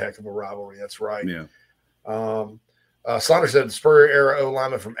used to be a heck of a rivalry. That's right. Yeah. Saunders said Spurrier era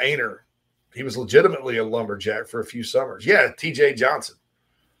O-lineman from Ainer. He was legitimately a lumberjack for a few summers. Yeah, T.J. Johnson.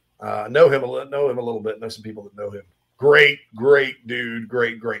 Know him a little bit. Know some people that know him. Great dude.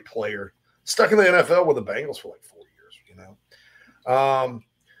 Great player. Stuck in the NFL with the Bengals for like 4 years.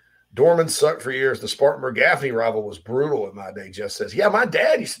 Dorman sucked for years. The Spartanburg-Gaffney rival was brutal in my day, Jeff says. Yeah, my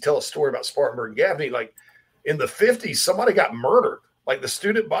dad used to tell a story about Spartanburg-Gaffney. Like in the 50s, somebody got murdered. Like the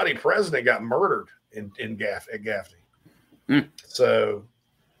student body president got murdered at Gaffney. So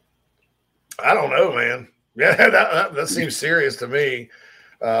I don't know, man. Yeah, that seems serious to me.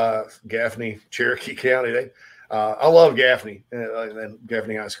 Gaffney, Cherokee County. I love Gaffney and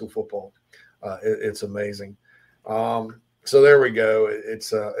Gaffney High School football. It's amazing. So there we go.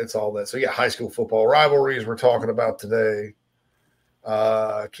 It's all that. So yeah, high school football rivalries we're talking about today.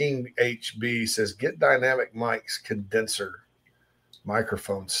 King HB says, get dynamic mics, condenser.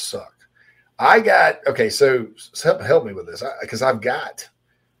 Microphones suck. So help me with this because I've got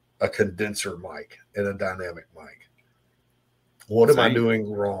a condenser mic and a dynamic mic. What am I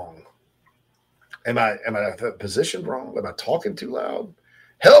doing wrong? Am I positioned wrong? Am I talking too loud?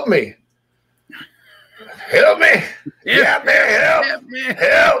 Help me. Help me. Get out there.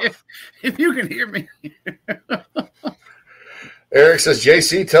 Help. If you can hear me. Eric says,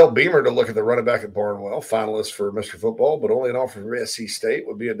 JC, tell Beamer to look at the running back at Barnwell, finalist for Mr. Football, but only an offer from SC State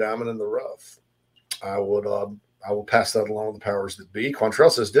would be a diamond in the rough. I will pass that along to the powers that be.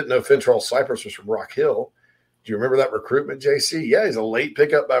 Quantrell says, didn't know Fentrell Cypress was from Rock Hill. Do you remember that recruitment, JC? Yeah, he's a late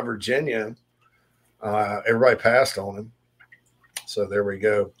pickup by Virginia. Everybody passed on him. So there we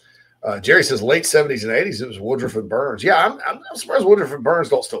go. Jerry says late 70s and 80s, it was Woodruff and Burns. Yeah, I'm surprised Woodruff and Burns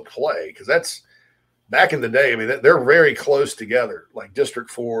don't still play because that's back in the day. I mean, they're very close together. Like District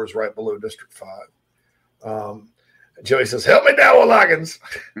 4 is right below District 5. Joey says, help me down, Loggins.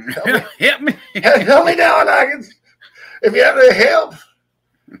 Help me. Help me down, Loggins. If you have any help.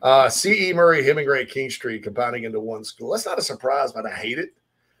 C.E. Murray, Hemingway, King Street combining into one school. That's not a surprise, but I hate it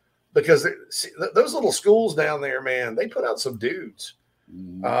because those little schools down there, man, they put out some dudes.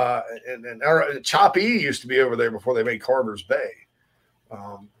 And our Chop E used to be over there before they made Carter's Bay.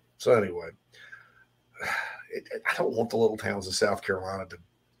 So anyway, I don't want the little towns of South Carolina to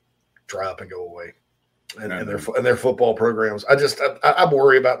dry up and go away, and their football programs. I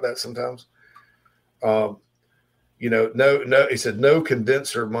worry about that sometimes. No. He said no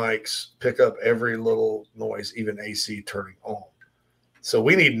condenser mics pick up every little noise, even AC turning on. So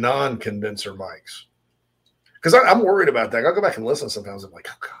we need non-condenser mics. Because I'm worried about that. I'll go back and listen sometimes. I'm like,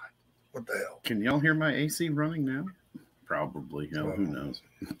 oh, God, what the hell? Can y'all hear my AC running now? Probably. Who knows?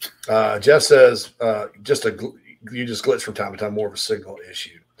 Jeff says, you just glitch from time to time, more of a signal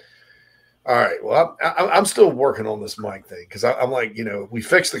issue. All right. Well, I'm still working on this mic thing because I'm like, we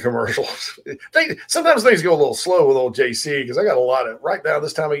fixed the commercials. Sometimes things go a little slow with old JC because I got a lot of, right now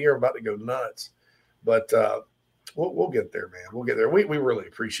this time of year, I'm about to go nuts. But we'll get there, man. We'll get there. We really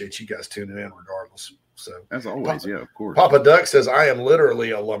appreciate you guys tuning in regardless. So as always, yeah, of course. Papa Duck says, I am literally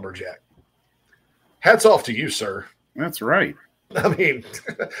a lumberjack. Hats off to you, sir. That's right. I mean,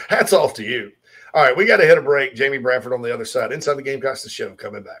 hats off to you. All right, we got to hit a break. Jamie Bradford on the other side. Inside the Gamecocks, the show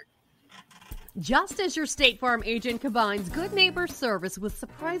coming back. Just as your State Farm agent combines good neighbor service with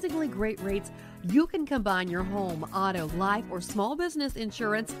surprisingly great rates, you can combine your home, auto, life, or small business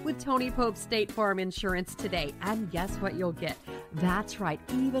insurance with Tony Pope State Farm Insurance today. And guess what you'll get? That's right,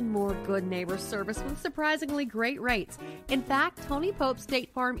 even more good neighbor service with surprisingly great rates. In fact, Tony Pope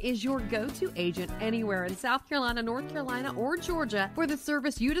State Farm is your go-to agent anywhere in South Carolina, North Carolina, or Georgia for the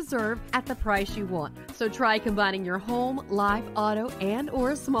service you deserve at the price you want. So try combining your home, life, auto, and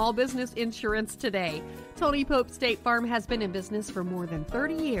or small business insurance today. Tony Pope State Farm has been in business for more than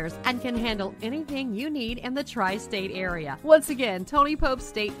 30 years and can handle anything you need in the tri-state area. Once again, Tony Pope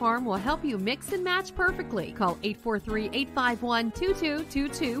State Farm will help you mix and match perfectly. Call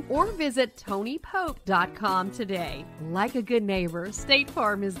 843-851-2222 or visit TonyPope.com today. Like a good neighbor, State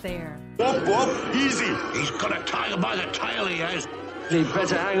Farm is there. Whoop, easy. He's got a tiger by the tail, he has. He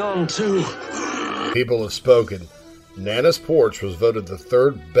better hang on too. People have spoken. Nana's Porch was voted the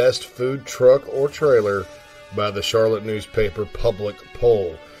third best food truck or trailer by the Charlotte newspaper Public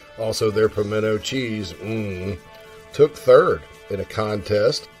Poll. Also, their pimento cheese took third in a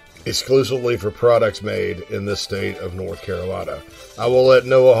contest exclusively for products made in the state of North Carolina. I will let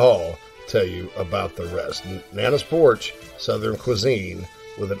Noah Hall tell you about the rest. Nana's Porch, Southern cuisine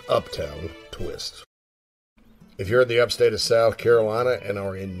with an uptown twist. If you're in the upstate of South Carolina and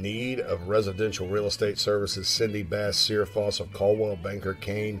are in need of residential real estate services, Cindy Bass Searfoss of Caldwell Banker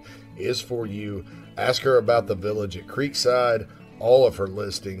Kane is for you. Ask her about the Village at Creekside, all of her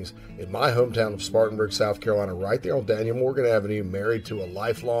listings in my hometown of Spartanburg, South Carolina, right there on Daniel Morgan Avenue, married to a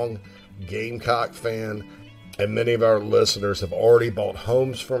lifelong Gamecock fan And many of our listeners have already bought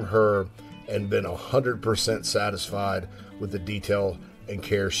homes from her and been 100% satisfied with the detail and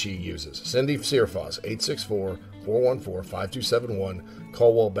care she uses. Cindy Searfoss, 864-414-5271,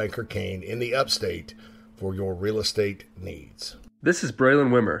 Caldwell Banker Kane in the upstate for your real estate needs. This is Braylon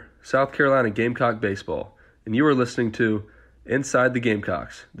Wimmer, South Carolina Gamecock Baseball, and you are listening to Inside the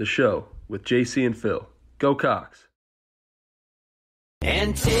Gamecocks, the show with JC and Phil. Go Cox!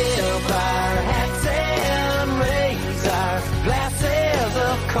 Until our hats and raise our glasses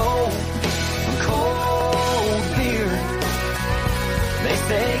of cold beer. They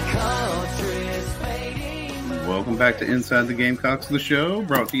say country's fading. Welcome back to Inside the Gamecocks, the show,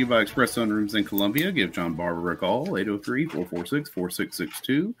 brought to you by Express Sunrooms in Columbia. Give John Barber a call,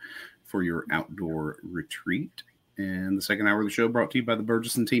 803-446-4662 for your outdoor retreat. And the second hour of the show brought to you by the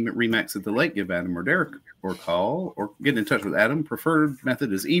Burgesson team at RE/MAX at the Lake. Give Adam or Derek or call or get in touch with Adam. Preferred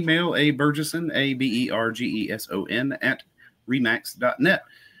method is email abergeson, ABERGESON at remax.net.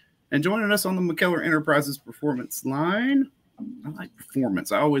 And joining us on the McKellar Enterprises Performance line, I like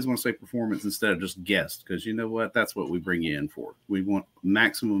performance. I always want to say performance instead of just guest, because you know what? That's what we bring you in for. We want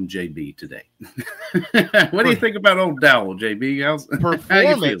maximum JB today. What do you think about old Dowell, JB?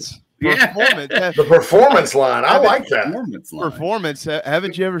 Performance. Performance. The performance line. I like that. Performance.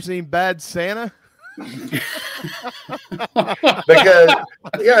 Haven't you ever seen Bad Santa?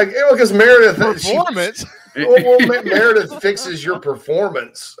 because Meredith performance. Meredith fixes your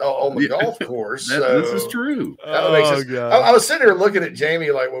performance on the golf course. This is true. I was sitting here looking at Jamie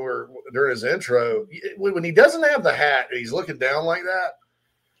like when we were during his intro. When he doesn't have the hat and he's looking down like that,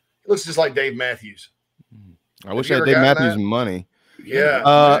 it looks just like Dave Matthews. I wish I had Dave Matthews' money.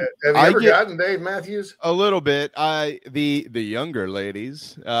 Yeah. Have you ever gotten Dave Matthews? A little bit. The younger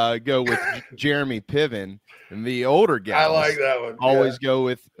ladies go with Jeremy Piven, and the older guys. I like that one. Always go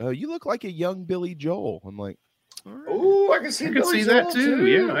with you look like a young Billy Joel. I'm like, right. Oh, I can see that too.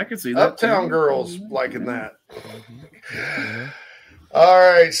 Yeah, I can see that. Uptown girls liking that. All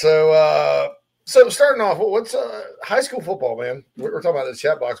right, so starting off, what's high school football, man? We're talking about the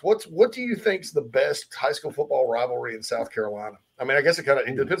chat box. What do you think's the best high school football rivalry in South Carolina? I mean, I guess it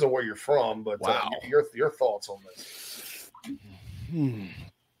depends on where you're from, but your thoughts on this.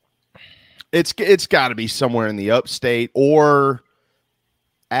 It's got to be somewhere in the upstate or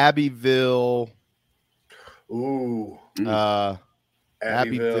Abbeville. Ooh,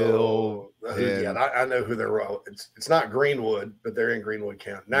 Abbeville. I know who they're. It's not Greenwood, but they're in Greenwood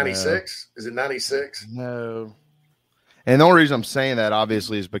County. 96? Is it 96? No. And the only reason I'm saying that,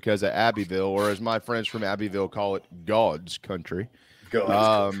 obviously, is because of Abbeville, or as my friends from Abbeville call it, God's country.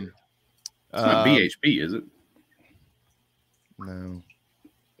 God's country. It's not BHP, is it?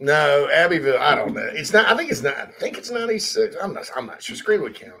 No, Abbeville. I don't know. It's not. I think it's not. I think it's 96. I'm not sure. It's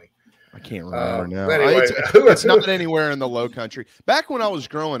Greenwood County. I can't remember now. Anyway, it's not anywhere in the Low Country. Back when I was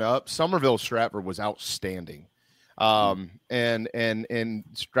growing up, Somerville Stratford was outstanding. And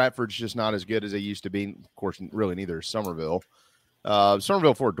Stratford's just not as good as they used to be. Of course, really neither is Somerville.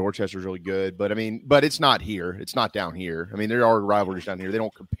 Somerville Fort Dorchester is really good, but it's not here. It's not down here. I mean, there are rivalries down here. They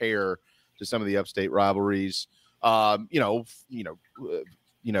don't compare to some of the upstate rivalries. Rock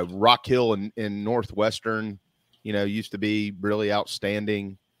Hill in Northwestern, used to be really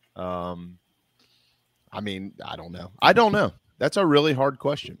outstanding. I don't know. That's a really hard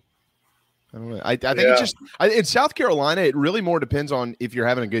question. I don't know. I think it's just in South Carolina, it really more depends on if you're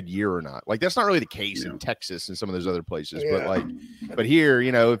having a good year or not. Like, that's not really the case in Texas and some of those other places. Yeah. But here,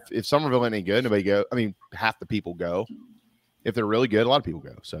 if Somerville ain't any good, nobody go. I mean, half the people go. If they're really good, a lot of people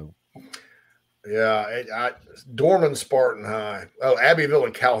go. So, yeah, Dorman Spartan High. Oh, Abbeville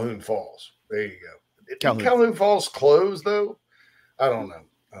and Calhoun Falls. There you go. Calhoun Falls closed though. I don't know.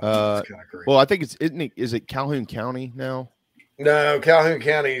 It's kind of crazy. Well, I think is it Calhoun County now? No, Calhoun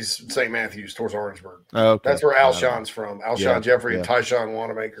County's St. Matthews towards Orangeburg. Oh, okay. That's where Alshon's from. Alshon Jeffrey and Tyshawn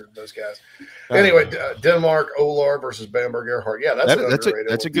Wanamaker, those guys. Anyway, Denmark, Olar versus Bamberg Earhart. Yeah,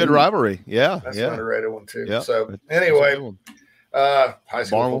 that's a good rivalry. Yeah, that's an underrated one too. Yeah, so anyway, high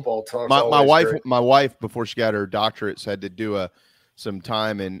school football talk. My wife before she got her doctorate had to do some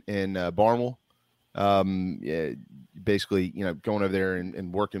time in Barnwell. Basically, going over there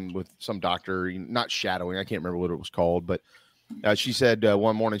and working with some doctor, not shadowing. I can't remember what it was called, but she said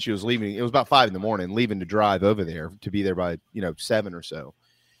one morning she was leaving. It was about 5 a.m, leaving to drive over there to be there by 7 or so.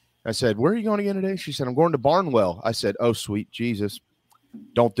 I said, "Where are you going again today?" She said, "I'm going to Barnwell." I said, "Oh, sweet Jesus,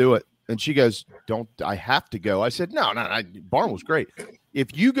 don't do it." And she goes, "Don't I have to go?" I said, "No, Barnwell's great.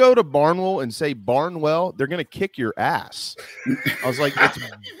 If you go to Barnwell and say Barnwell, they're going to kick your ass." I was like, "It's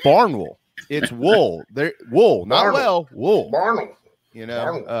Barnwell. It's wool. Wool, not Barnwell. Wool. Barnwell. you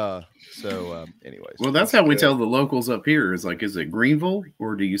know. Anyways. Well, that's how we tell the locals up here. Is it Greenville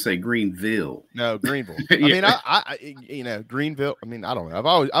or do you say Greenville? No, Greenville. I mean, I Greenville. I mean, I don't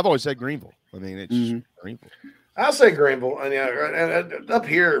know. I've always said Greenville. I mean, it's Greenville. I'll say Greenville. And up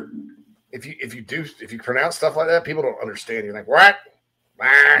here, if you pronounce stuff like that, people don't understand. You're like, what?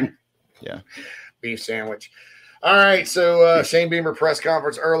 Yeah. Beef sandwich. All right. So Shane Beamer press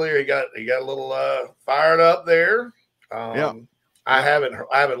conference earlier. He got a little fired up there. I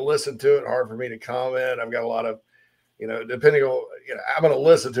haven't listened to it. Hard for me to comment. I've got a lot of, depending on, I'm going to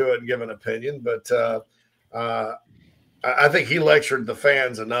listen to it and give an opinion, but I think he lectured the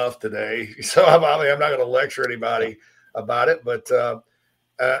fans enough today. So I'm not going to lecture anybody about it, but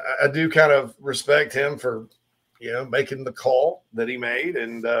I do kind of respect him for, making the call that he made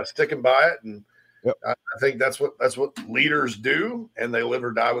and sticking by it. And I think that's what leaders do, and they live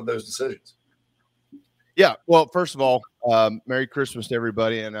or die with those decisions. Yeah. Well, first of all, Merry Christmas to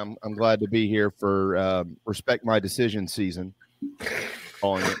everybody, and I'm glad to be here for Respect My Decision season.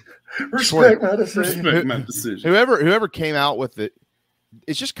 Calling it Respect My Decision. Respect My Decision. Whoever came out with it,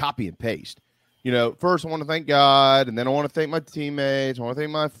 it's just copy and paste. First I want to thank God, and then I want to thank my teammates. I want to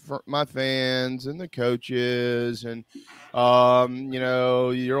thank my fans and the coaches, and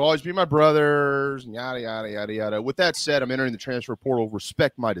you'll always be my brothers, and yada yada yada yada. With that said, I'm entering the transfer portal.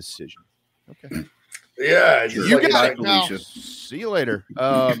 Respect my decision. Okay. Yeah, you got it, Alicia. See you later.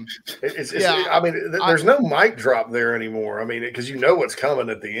 I mean, there's no mic drop there anymore. I mean, because you know what's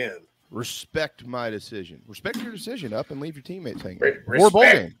coming at the end. Respect my decision. Respect your decision. Up and leave your teammates hanging.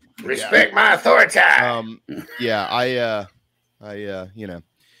 Respect my authority.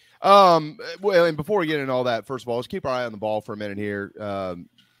 Well, and before we get into all that, first of all, let's keep our eye on the ball for a minute here.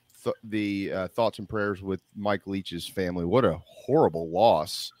 The thoughts and prayers with Mike Leach's family. What a horrible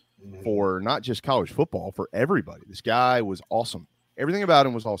loss for not just college football, for everybody. This guy was awesome. Everything about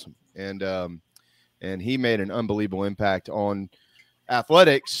him was awesome. And he made an unbelievable impact on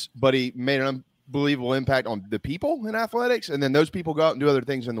athletics, but he made an unbelievable impact on the people in athletics. And then those people go out and do other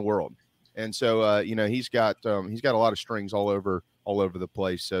things in the world. And so, he's got a lot of strings all over the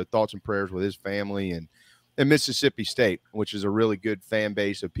place. So thoughts and prayers with his family and Mississippi State, which is a really good fan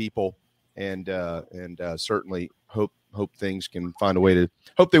base of people. And certainly hope things can find a way to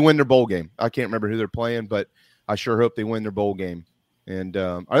hope they win their bowl game. I can't remember who they're playing, but I sure hope they win their bowl game. And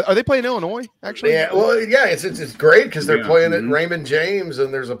are they playing Illinois actually? Yeah, well, yeah, it's great because they're playing at Raymond James,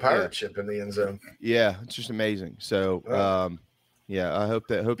 and there's a pirate ship in the end zone. Yeah, it's just amazing. So, I hope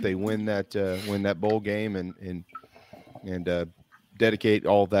they win that bowl game and dedicate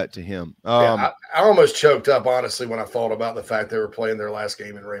all of that to him. I almost choked up, honestly, when I thought about the fact they were playing their last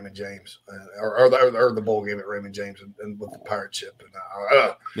game in Raymond James, or the bowl game at Raymond James, and with the pirate ship.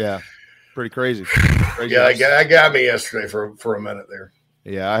 And pretty crazy. Yeah, I got me yesterday for a minute there.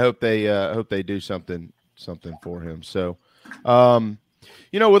 Yeah, I hope they do something for him. So,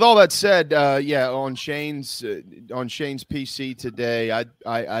 with all that said, on Shane's PC today,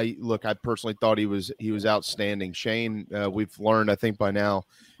 I personally thought he was outstanding. Shane, we've learned, I think by now,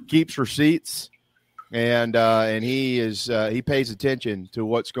 keeps receipts, and he pays attention to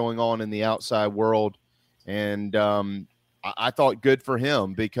what's going on in the outside world, and I thought good for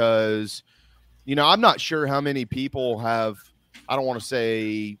him because, I'm not sure how many people have, I don't want to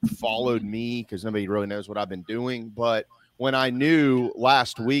say followed me because nobody really knows what I've been doing, but when I knew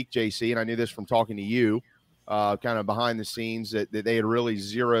last week, JC, and I knew this from talking to you, kind of behind the scenes, that they had really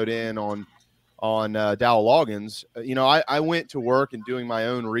zeroed in on Dowell Loggins, I went to work and doing my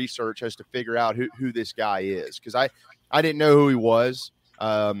own research as to figure out who this guy is, because I didn't know who he was.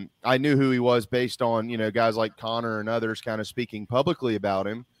 I knew who he was based on, guys like Connor and others kind of speaking publicly about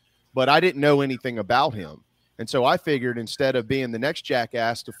him, but I didn't know anything about him. And so I figured instead of being the next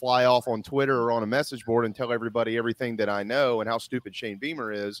jackass to fly off on Twitter or on a message board and tell everybody everything that I know and how stupid Shane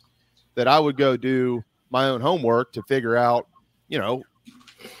Beamer is, that I would go do my own homework to figure out,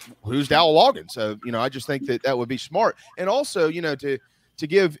 who's Dowell Loggins. So, I just think that would be smart. And also, to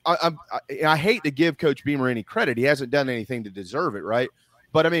give, I hate to give Coach Beamer any credit. He hasn't done anything to deserve it, right?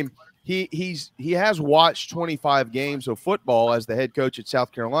 But I mean, he has watched 25 games of football as the head coach at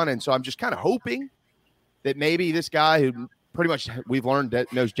South Carolina. And so I'm just kind of hoping that maybe this guy who pretty much we've learned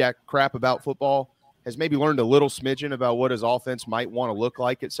that knows jack crap about football has maybe learned a little smidgen about what his offense might want to look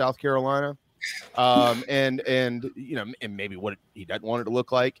like at South Carolina. And maybe what he doesn't want it to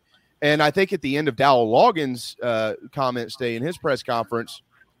look like. And I think at the end of Dowell Loggins' comments today in his press conference,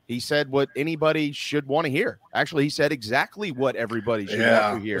 he said what anybody should want to hear. Actually, he said exactly what everybody should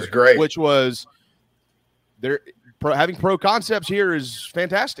want to hear, it was great. Which was having pro concepts here is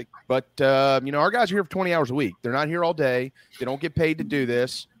fantastic, but our guys are here for 20 hours a week. They're not here all day. They don't get paid to do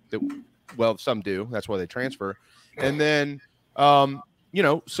this. Well, some do. That's why they transfer. And then,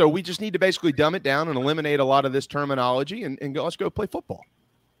 so we just need to basically dumb it down and eliminate a lot of this terminology and go, let's go play football.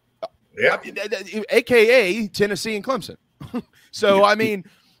 Yeah. AKA Tennessee and Clemson. So, I mean,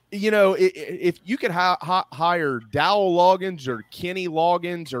 if you could hire Dowell Loggins or Kenny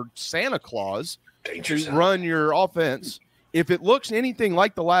Loggins or Santa Claus to run your offense, if it looks anything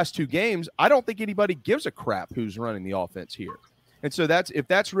like the last two games, I don't think anybody gives a crap who's running the offense here. And so if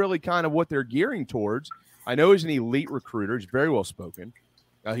that's really kind of what they're gearing towards. I know he's an elite recruiter. He's very well spoken.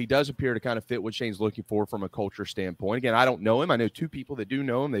 He does appear to kind of fit what Shane's looking for from a culture standpoint. Again, I don't know him. I know two people that do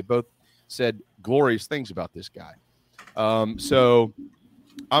know him. They both said glorious things about this guy. So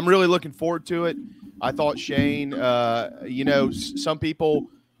I'm really looking forward to it. I thought Shane, some people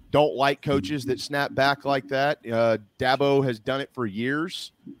don't like coaches that snap back like that. Dabo has done it for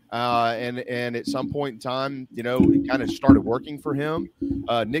years. And at some point in time, it kind of started working for him.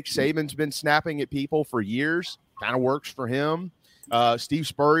 Nick Saban's been snapping at people for years, kind of works for him. Steve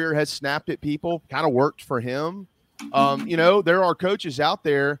Spurrier has snapped at people, kind of worked for him. There are coaches out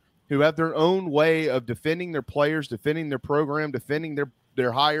there who have their own way of defending their players, defending their program, defending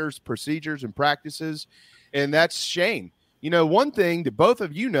their hires, procedures, and practices. And that's Shane. One thing that both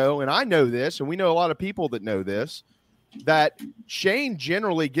of you know, and I know this, and we know a lot of people that know this, that Shane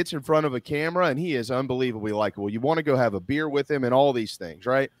generally gets in front of a camera and he is unbelievably likable. You want to go have a beer with him and all these things,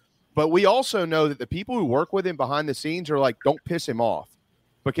 right? But we also know that the people who work with him behind the scenes are like, don't piss him off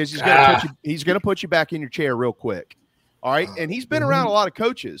because he's going to put you back in your chair real quick. All right. And he's been around a lot of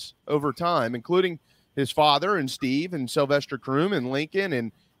coaches over time, including his father and Steve and Sylvester Croom and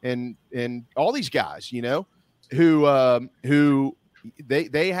Lincoln and all these guys, who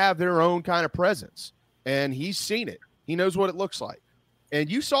they have their own kind of presence, and he's seen it. He knows what it looks like.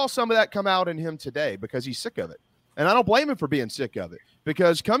 And you saw some of that come out in him today because he's sick of it. And I don't blame him for being sick of it,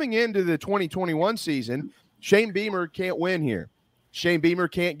 because coming into the 2021 season, Shane Beamer can't win here. Shane Beamer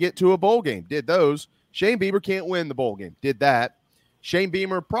can't get to a bowl game. Did those. Shane Beamer can't win the bowl game. Did that. Shane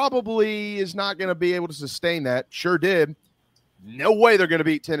Beamer probably is not going to be able to sustain that. Sure did. No way they're going to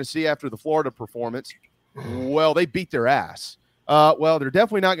beat Tennessee after the Florida performance. Well, they beat their ass. They're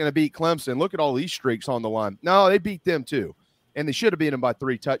definitely not going to beat Clemson. Look at all these streaks on the line. No, they beat them too. And they should have beat them by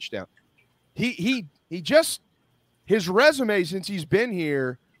 3 touchdowns. He just, his resume since he's been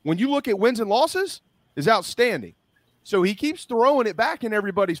here, when you look at wins and losses, is outstanding. So he keeps throwing it back in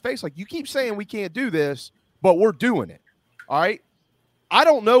everybody's face. Like, you keep saying we can't do this, but we're doing it. All right. I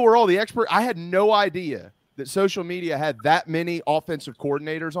don't know where all the experts, I had no idea that social media had that many offensive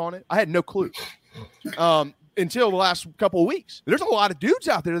coordinators on it. I had no clue until the last couple of weeks. There's a lot of dudes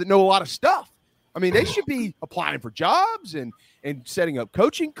out there that know a lot of stuff. I mean, they should be applying for jobs and setting up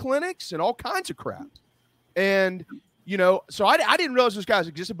coaching clinics and all kinds of crap. And, so I didn't realize those guys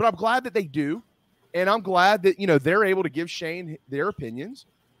existed, but I'm glad that they do. And I'm glad that, they're able to give Shane their opinions.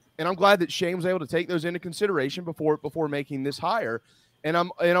 And I'm glad that Shane was able to take those into consideration before making this hire. And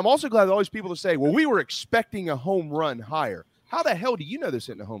I'm also glad that all these people that say, well, we were expecting a home run hire. How the hell do you know this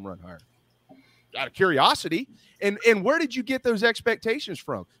isn't a home run hire? Out of curiosity. And where did you get those expectations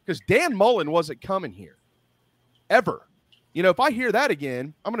from? Because Dan Mullen wasn't coming here. Ever. If I hear that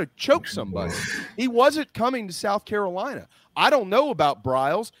again, I'm going to choke somebody. He wasn't coming to South Carolina. I don't know about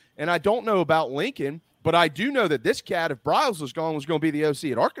Briles, and I don't know about Lincoln, but I do know that this cat, if Briles was gone, was going to be the OC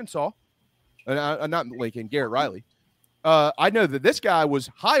at Arkansas. Not Lincoln, Garrett Riley. I know that this guy was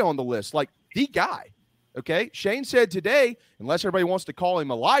high on the list, like the guy. Okay. Shane said today, unless everybody wants to call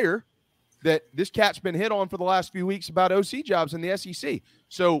him a liar, that this cat's been hit on for the last few weeks about OC jobs in the SEC.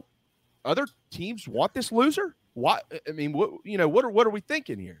 So other teams want this loser? What? I mean, what are we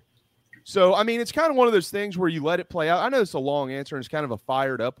thinking here? So, I mean, it's kind of one of those things where you let it play out. I know it's a long answer and it's kind of a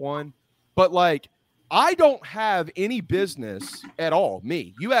fired up one, but like, I don't have any business at all.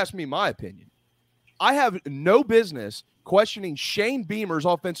 You asked me my opinion. I have no business questioning Shane Beamer's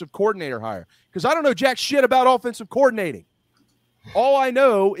offensive coordinator hire because I don't know jack shit about offensive coordinating. All I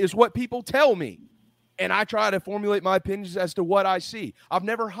know is what people tell me, and I try to formulate my opinions as to what I see. I've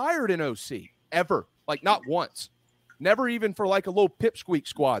never hired an OC, ever. Like, not once. Never even for like a little pipsqueak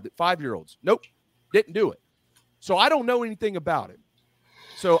squad that 5-year-olds. Nope, didn't do it. So I don't know anything about it.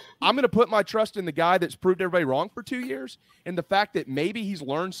 So I'm going to put my trust in the guy that's proved everybody wrong for 2 years and the fact that maybe he's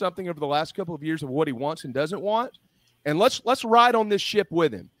learned something over the last couple of years of what he wants and doesn't want. And let's ride on this ship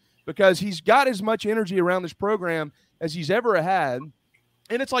with him because he's got as much energy around this program as he's ever had.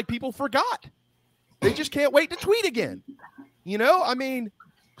 And it's like people forgot. They just can't wait to tweet again. I mean,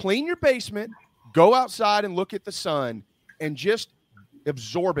 clean your basement, Go outside and look at the sun and just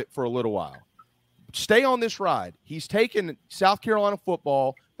absorb it for a little while. Stay on this ride. He's taken South Carolina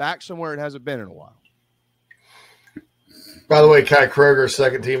football back somewhere it hasn't been in a while. By the way, Kai Kroger,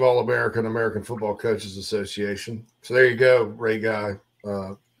 second team All-American, American Football Coaches Association. So there you go, Ray Guy,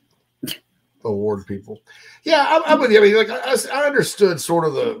 award people. Yeah, I'm with you. I mean, like I understood sort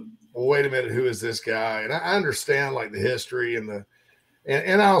of the, well, wait a minute, who is this guy? And I understand like the history and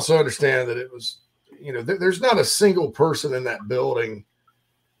I also understand that it was, there's not a single person in that building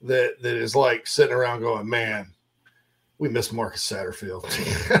that is like sitting around going, man, we miss Marcus Satterfield,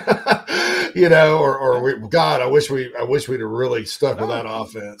 God, I wish we'd have really stuck with that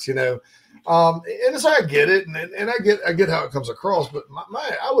offense, And so I get it, and I get how it comes across, but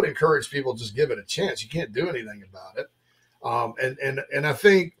I would encourage people just give it a chance. You can't do anything about it, and I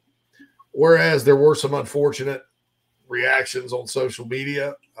think whereas there were some unfortunate reactions on social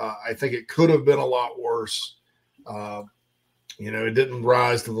media, I think it could have been a lot worse. It didn't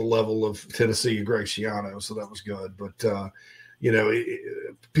rise to the level of Tennessee and Greg Schiano, so that was good. But,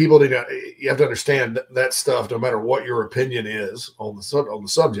 people you have to understand that stuff, no matter what your opinion is on the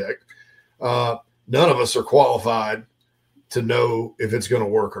subject, none of us are qualified to know if it's going to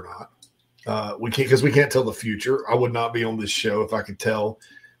work or not. Because we can't tell the future. I would not be on this show if I could tell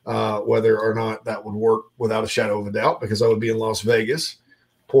whether or not that would work without a shadow of a doubt, because I would be in Las Vegas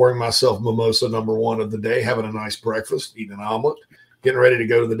pouring myself mimosa number one of the day, having a nice breakfast, eating an omelet, getting ready to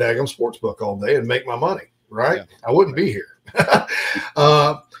go to the daggum sportsbook all day and make my money, right? Yeah. I wouldn't be here.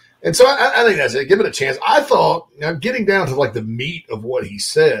 And so I think that's it. Give it a chance. I thought, now getting down to like the meat of what he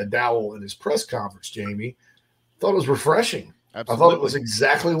said, Dowell in his press conference, Jamie, thought it was refreshing. Absolutely. I thought it was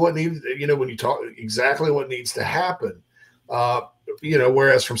exactly what needed, when you talk, exactly what needs to happen.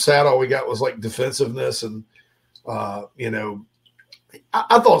 Whereas from Sat, all we got was like defensiveness and,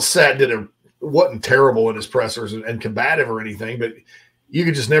 I thought Sat wasn't terrible in his pressers and combative or anything, but you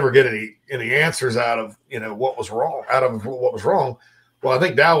could just never get any answers out of what was wrong. Well, I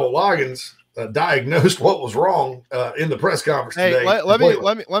think Dowell Loggins diagnosed what was wrong in the press conference today.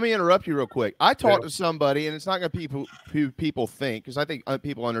 Let me interrupt you real quick. I talked to somebody, and it's not going to be who people think, because I think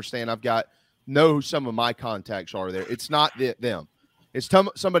people understand. Know who some of my contacts are there. It's not them. It's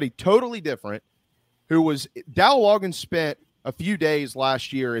somebody totally different. Dowell Loggins spent a few days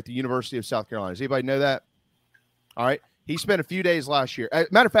last year at the University of South Carolina. Does anybody know that? All right. He spent a few days last year.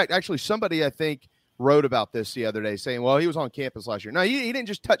 Matter of fact, actually, somebody I think wrote about this the other day saying, well, he was on campus last year. No, he didn't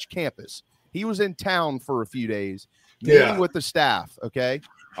just touch campus. He was in town for a few days meeting with the staff. Okay.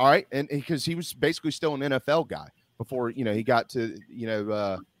 All right. And because he was basically still an NFL guy before, he got to,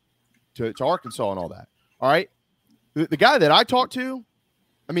 to Arkansas and all that. All right. The guy that I talked to,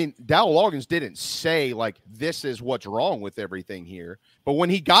 Dowell Loggins didn't say like, this is what's wrong with everything here. But when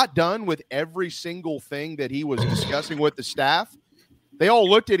he got done with every single thing that he was discussing with the staff, they all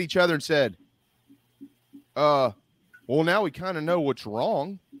looked at each other and said, well, now we kind of know what's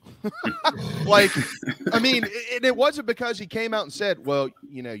wrong. It wasn't because he came out and said, well,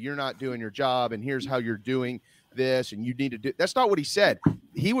 you're not doing your job and here's how you're doing this and you need to do. That's not what he said.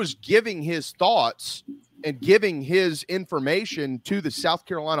 He was giving his thoughts and giving his information to the South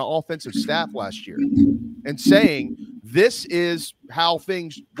Carolina offensive staff last year and saying, this is how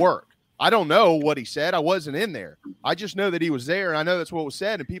things work. I don't know what he said. I wasn't in there. I just know that he was there, and I know that's what was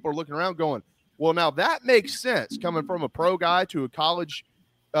said, and people are looking around going, well, now that makes sense. Coming from a pro guy to a college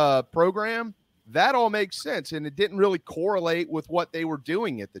program, that all makes sense, and it didn't really correlate with what they were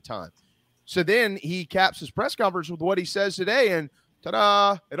doing at the time. So then he caps his press conference with what he says today, and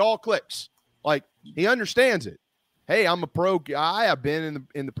ta-da, it all clicks. Like, he understands it. Hey, I'm a pro guy. I've been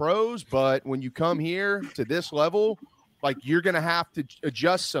in the pros, but when you come here to this level, like, you're going to have to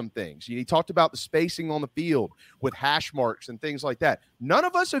adjust some things. He talked about the spacing on the field with hash marks and things like that. None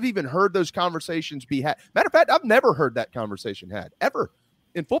of us have even heard those conversations be had. Matter of fact, I've never heard that conversation had ever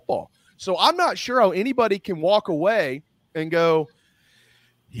in football. So I'm not sure how anybody can walk away and go,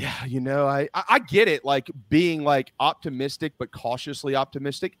 yeah, I get it, like being like optimistic but cautiously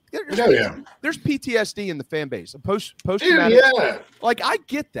optimistic. There's PTSD in the fan base. Post-traumatic. Like, I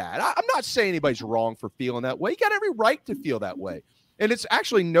get that. I'm not saying anybody's wrong for feeling that way. You got every right to feel that way. And it's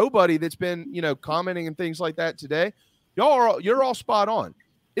actually nobody that's been, commenting and things like that today. You're all spot on.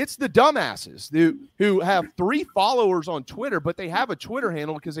 It's the dumbasses who have 3 followers on Twitter, but they have a Twitter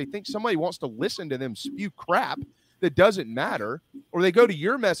handle because they think somebody wants to listen to them spew crap that doesn't matter, or they go to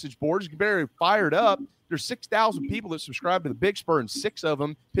your message boards, get very fired up. There's 6,000 people that subscribe to the Big Spur, and 6 of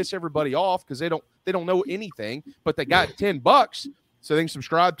them piss everybody off because they don't know anything, but they got $10 so they can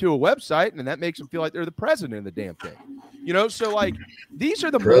subscribe to a website, and that makes them feel like they're the president of the damn thing. So like these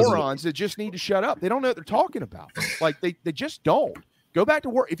are the morons that just need to shut up. They don't know what they're talking about. Like they just don't. Go back to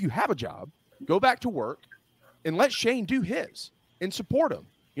work. If you have a job, go back to work and let Shane do his and support him.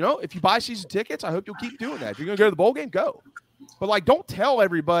 If you buy season tickets, I hope you'll keep doing that. If you're going to go to the bowl game, go. But like, don't tell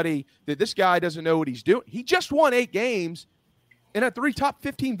everybody that this guy doesn't know what he's doing. He just won 8 games and had 3 top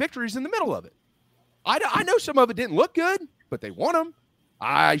 15 victories in the middle of it. I know some of it didn't look good, but they won them.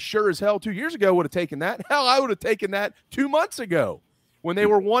 I sure as hell 2 years ago would have taken that. Hell, I would have taken that 2 months ago when they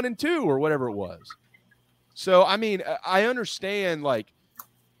were 1-2 or whatever it was. So, I mean, I understand like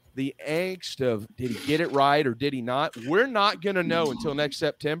the angst of did he get it right or did he not? We're not going to know until next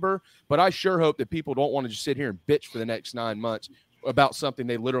September, but I sure hope that people don't want to just sit here and bitch for the next 9 months about something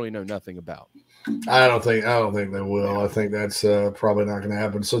they literally know nothing about. I don't think they will. I think that's probably not going to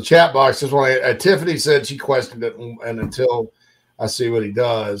happen. So chat box, just want Tiffany said she questioned it, and until I see what he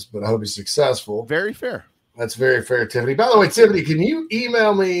does, but I hope he's successful. Very fair. That's very fair, Tiffany. By the way, Tiffany, can you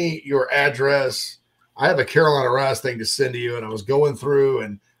email me your address? I have a Carolina Rise thing to send to you, and I was going through,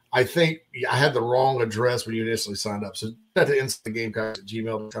 and I think I had the wrong address when you initially signed up. So that's to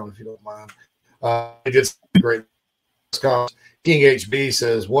instantgamecocks@gmail.com if you don't mind. It gets great. King HB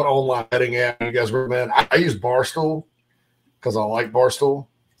says, what online betting app you guys recommend? I use Barstool because I like Barstool,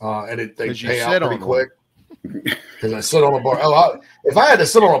 and they pay out pretty quick. Because I sit on a bar. If I had to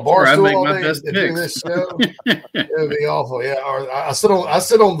sit on a bar stool all day and do this show, it would be awful. Yeah, or I sit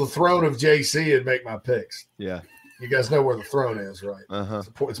on the throne of JC and make my picks. Yeah, you guys know where the throne is, right? Uh-huh.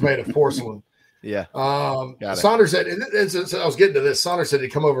 It's made of porcelain. Yeah. Saunders said, I was getting to this. Saunders said he'd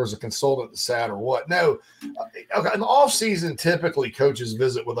come over as a consultant to SAT or what? No. In the off season, typically coaches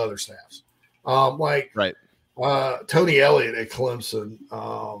visit with other staffs. Right. Tony Elliott at Clemson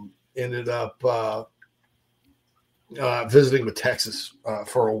ended up visiting with Texas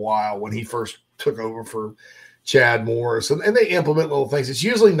for a while when he first took over for Chad Morris, and they implement little things. It's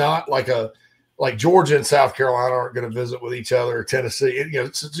usually not like Georgia and South Carolina aren't going to visit with each other, or Tennessee.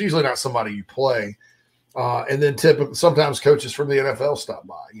 It's usually not somebody you play. And then typically, sometimes coaches from the NFL stop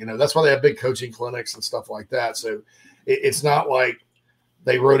by. That's why they have big coaching clinics and stuff like that. So it's not like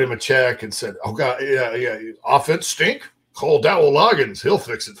they wrote him a check and said, "Oh God, yeah, offense stink. Call Dowell Loggins, he'll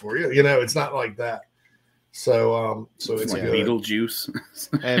fix it for you." It's not like that. So it's like Beetlejuice.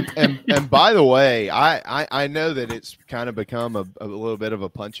 and by the way, I know that it's kind of become a little bit of a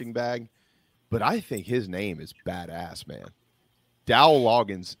punching bag, but I think his name is badass, man. Dowell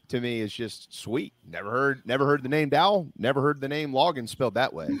Loggins to me is just sweet. Never heard the name Dowell. Never heard the name Loggins spelled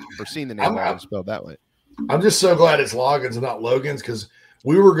that way, or seen the name Loggins spelled that way. I'm just so glad it's Loggins and not Logans, because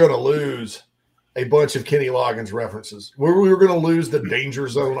we were going to lose a bunch of Kenny Loggins references. We were going to lose the danger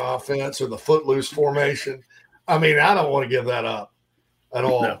zone offense or the footloose formation. I mean, I don't want to give that up at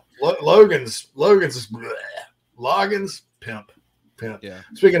all. No. Loggins is bleh. Loggins, pimp. Yeah.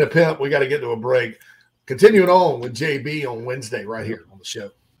 Speaking of pimp, we got to get to a break. Continuing on with JB on Wednesday right here on the show.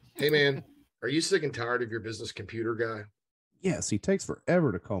 Hey, man, are you sick and tired of your business computer guy? Yes, he takes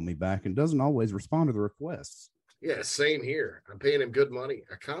forever to call me back and doesn't always respond to the requests. Yeah, same here. I'm paying him good money.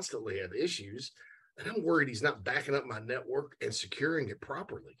 I constantly have issues, and I'm worried he's not backing up my network and securing it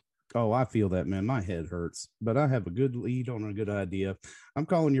properly. Oh, I feel that, man. My head hurts, but I have a good lead on a good idea. I'm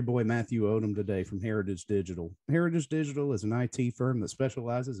calling your boy Matthew Odom today from Heritage Digital. Heritage Digital is an IT firm that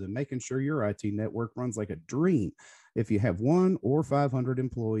specializes in making sure your IT network runs like a dream. If you have 1 or 500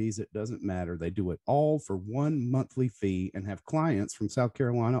 employees, it doesn't matter. They do it all for one monthly fee and have clients from South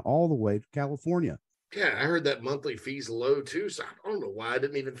Carolina all the way to California. Yeah, I heard that monthly fee's low too, so I don't know why I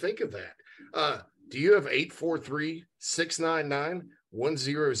didn't even think of that. Do you have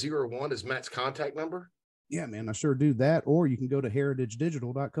 843-699-1001 as Matt's contact number? Yeah, man, I sure do that. Or you can go to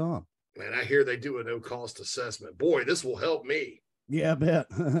heritagedigital.com. Man, I hear they do a no-cost assessment. Boy, this will help me. Yeah, I bet.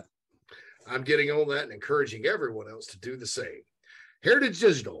 I'm getting on that and encouraging everyone else to do the same. Heritage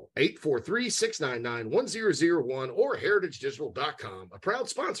Digital, 843-699-1001 or heritagedigital.com, a proud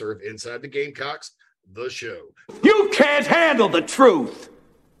sponsor of Inside the Gamecocks, the show. You can't handle the truth.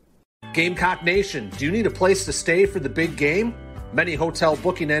 Gamecock Nation, do you need a place to stay for the big game? Many hotel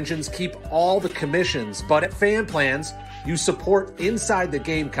booking engines keep all the commissions, but at Fan Plans, you support Inside the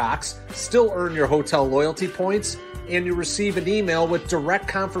Gamecocks, still earn your hotel loyalty points, and you receive an email with direct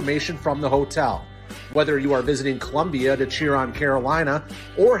confirmation from the hotel. Whether you are visiting Columbia to cheer on Carolina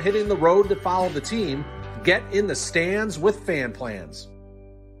or hitting the road to follow the team, get in the stands with Fan Plans.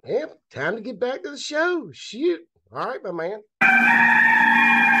 Yep, time to get back to the show. Shoot. All right, my man.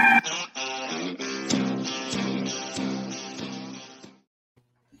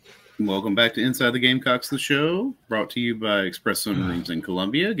 Welcome back to Inside the Gamecocks, the show, brought to you by Express Sunrooms in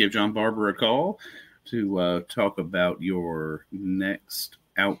Columbia. Give John Barber a call to talk about your next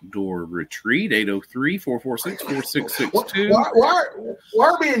outdoor retreat, 803-446-4662. Why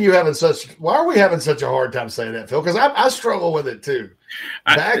are me and you having why are we having such a hard time saying that, Phil? Because I struggle with it too.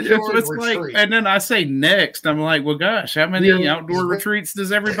 Backyard retreat. Like, and then I say next, I'm like, well, gosh, how many outdoor retreats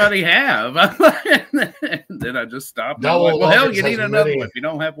does everybody have? Then I just stop. Like, well, hell, you need another one. If you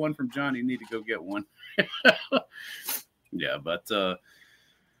don't have one from John, you need to go get one. Yeah, but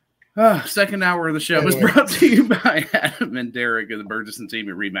second hour of the show is brought to you by Adam and Derek of the Burgesson team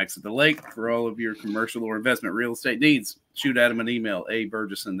at RE/MAX at the Lake. For all of your commercial or investment real estate needs, shoot Adam an email,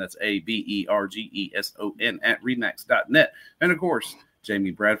 abergeson, that's ABERGESON at remax.net. And of course,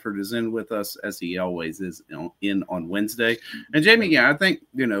 Jamie Bradford is in with us, as he always is, in on Wednesday. And Jamie, yeah, I think,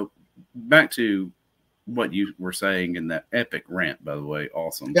 back to what you were saying in that epic rant, by the way,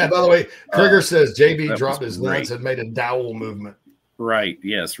 awesome. Yeah, by the way, Krieger says JB dropped his nuts and made a dowel movement. Right.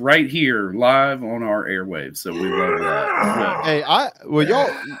 Yes. Right here, live on our airwaves. So we love that. Hey,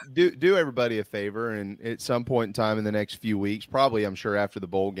 y'all do everybody a favor, and at some point in time in the next few weeks, probably I'm sure after the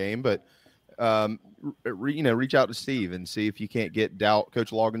bowl game, but reach out to Steve and see if you can't get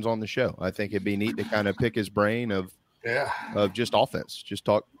Coach Loggins on the show. I think it'd be neat to kind of pick his brain of just offense, just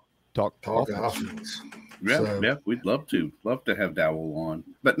talk offense. Yeah, we'd love to have Dowell on.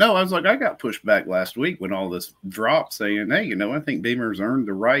 But no, I was like, I got pushed back last week when all this dropped, saying, hey, I think Beamer's earned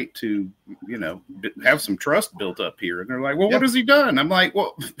the right to, have some trust built up here. And they're like, well, what has he done? I'm like,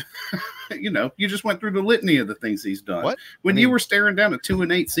 well, you just went through the litany of the things he's done. What? When you were staring down a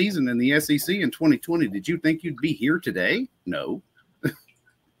 2-8 season in the SEC in 2020, did you think you'd be here today? No.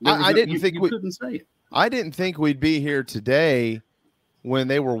 I didn't think we couldn't say it. I didn't think we'd be here today when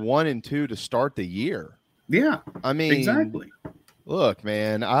they were 1-2 to start the year. Yeah, I mean, exactly. Look,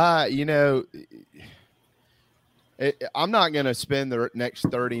 man, I'm not going to spend the next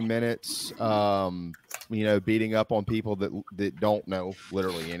 30 minutes, beating up on people that don't know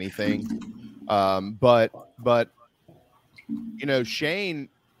literally anything. But Shane,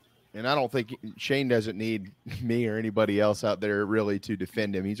 and I don't think Shane doesn't need me or anybody else out there really to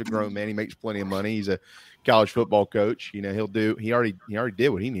defend him. He's a grown man. He makes plenty of money. He's a college football coach. He already did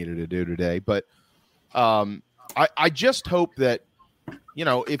what he needed to do today, but I just hope that,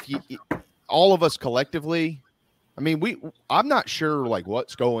 if all of us collectively, I'm not sure like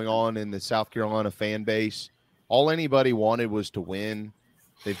what's going on in the South Carolina fan base. All anybody wanted was to win.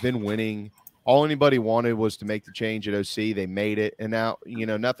 They've been winning. All anybody wanted was to make the change at OC. They made it. And now,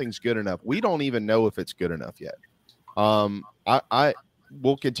 nothing's good enough. We don't even know if it's good enough yet. I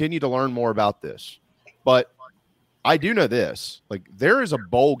will continue to learn more about this, but I do know this, like there is a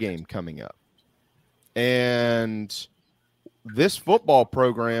bowl game coming up. And this football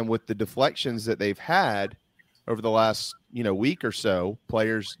program, with the deflections that they've had over the last, week or so,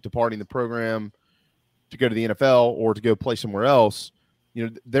 players departing the program to go to the NFL or to go play somewhere else,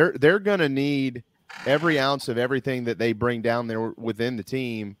 they're going to need every ounce of everything that they bring down there within the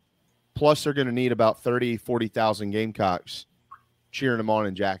team. Plus, they're going to need about 40,000 Gamecocks cheering them on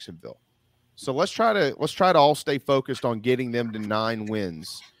in Jacksonville. So let's try to all stay focused on getting them to 9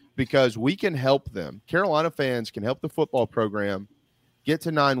 wins. Because we can help them. Carolina fans can help the football program get to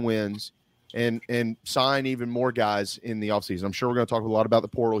 9 wins and sign even more guys in the offseason. I'm sure we're going to talk a lot about the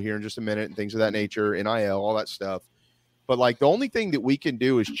portal here in just a minute and things of that nature, NIL, all that stuff. But like the only thing that we can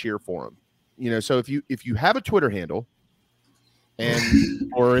do is cheer for them. So if you have a Twitter handle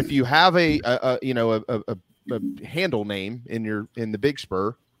or if you have a handle name in the Big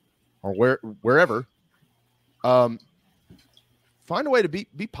Spur or wherever, find a way to be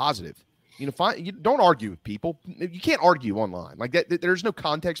positive. Don't argue with people. You can't argue online like that. There's no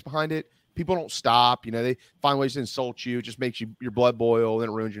context behind it. People don't stop. They find ways to insult you. It just makes your blood boil, and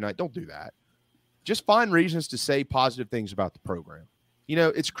it ruins your night. Don't do that. Just find reasons to say positive things about the program.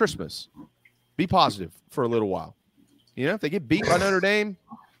 It's Christmas. Be positive for a little while. If they get beat by Notre Dame,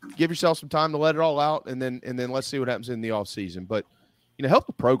 give yourself some time to let it all out, and then let's see what happens in the offseason. But help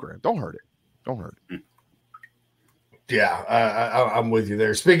the program. Don't hurt it. Don't hurt it. Yeah, I'm with you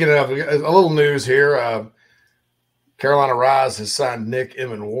there. Speaking of a little news here, Carolina Rise has signed Nick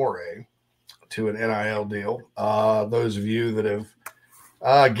Emenware to an NIL deal. Those of you that have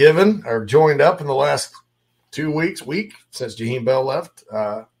given or joined up in the last 2 weeks, since Jaheim Bell left,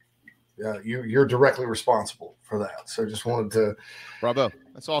 you're directly responsible for that. So just wanted to bravo.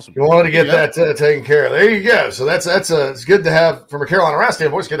 That's awesome. You wanted to get that taken care of. There you go. So it's good to have, from a Carolina Rise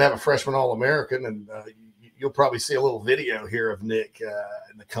standpoint, it's good to have a freshman All-American, and you'll probably see a little video here of Nick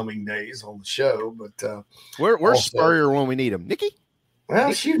in the coming days on the show. But where's Spurrier when we need him? Nicky?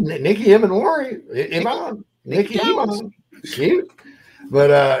 Well, shoot, Nikki Iman. Nikki Iman. Shoot.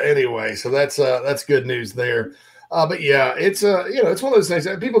 But anyway, so that's good news there. But yeah, it's it's one of those things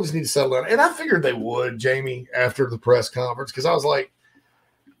that people just need to settle down. And I figured they would, Jamie, after the press conference, because I was like,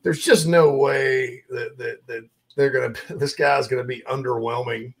 there's just no way that this guy's gonna be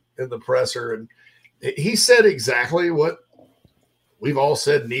underwhelming in the presser. And he said exactly what we've all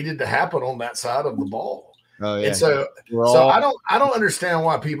said needed to happen on that side of the ball. Oh yeah. And so I don't understand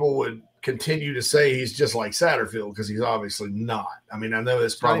why people would continue to say he's just like Satterfield, because he's obviously not. I mean, I know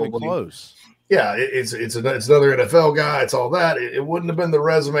it's probably not even close. Yeah, it's another NFL guy. It's all that. It wouldn't have been the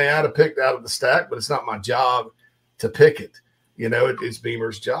resume I'd have picked out of the stack, but it's not my job to pick it. It's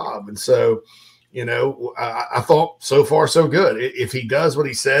Beamer's job. And so, I thought so far so good. If he does what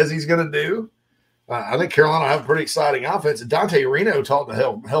he says he's going to do, I think Carolina will have a pretty exciting offense. And Dante Reno talked to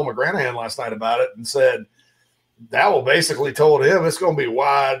Helmer Granahan last night about it and said Dowell basically told him it's going to be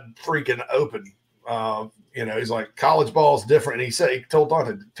wide freaking open. He's like, college ball is different. And he told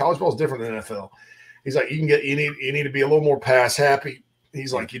Dante, college ball is different than NFL. He's like, you need to be a little more pass happy.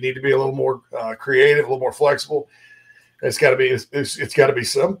 He's like, you need to be a little more creative, a little more flexible. It's got to be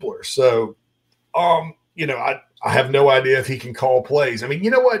simpler. So, I have no idea if he can call plays. I mean, you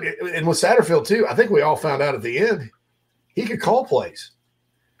know what? And with Satterfield too, I think we all found out at the end he could call plays.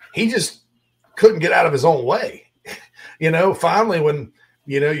 He just couldn't get out of his own way. Finally, when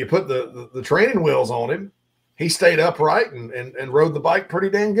you put the training wheels on him, he stayed upright and rode the bike pretty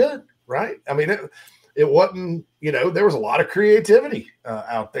dang good, right? I mean, it wasn't, there was a lot of creativity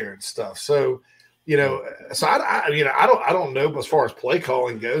out there and stuff. So, so I don't know as far as play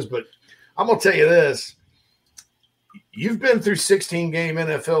calling goes, but I'm gonna tell you this: you've been through 16-game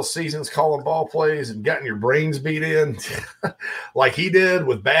NFL seasons calling ball plays and gotten your brains beat in like he did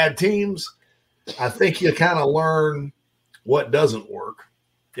with bad teams. I think you kind of learn what doesn't work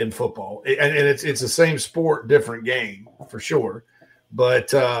in football, and it's the same sport, different game for sure.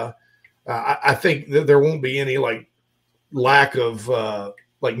 But I think that there won't be any lack of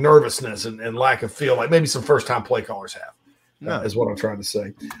nervousness and lack of feel like maybe some first time play callers have. Is what I'm trying to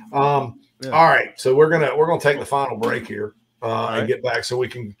say. All right, so we're gonna take the final break here and get back so we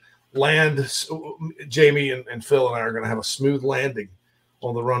can land. Jamie and Phil and I are gonna have a smooth landing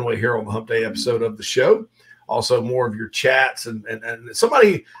on the runway here on the Hump Day episode of the show. Also, more of your chats and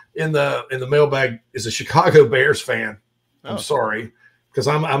somebody in the mailbag is a Chicago Bears fan. I'm sorry, because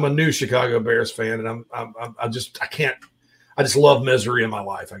I'm a new Chicago Bears fan, and I just love misery in my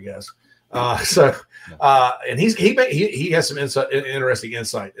life, I guess. And he has some interesting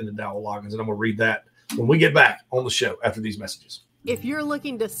insight into Dowell Loggins, and I'm gonna read that when we get back on the show after these messages. If you're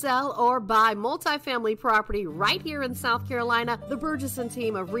looking to sell or buy multifamily property right here in South Carolina, the Burgesson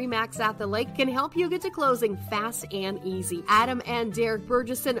team of RE/MAX at the Lake can help you get to closing fast and easy. Adam and Derek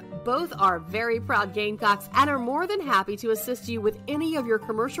Burgesson both are very proud Gamecocks and are more than happy to assist you with any of your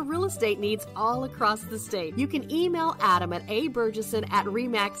commercial real estate needs all across the state. You can email Adam at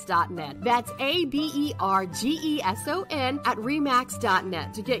aburgesson@remax.net. That's ABERGESON at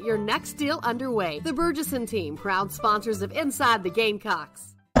remax.net to get your next deal underway. The Burgesson team, proud sponsors of Inside the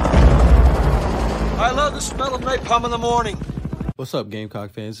Gamecocks. I love the smell of napalm in the morning. What's up,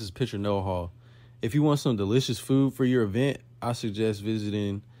 Gamecock fans? This is Pitcher Noah Hall. If you want some delicious food for your event, I suggest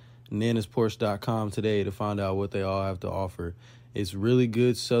visiting nanasporch.com today to find out what they all have to offer. It's really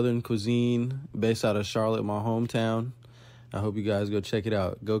good Southern cuisine based out of Charlotte, my hometown. I hope you guys go check it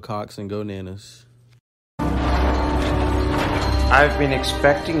out. Go Cox and go Nanas. I've been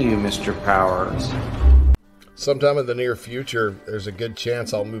expecting you, Mr. Powers. Sometime in the near future, there's a good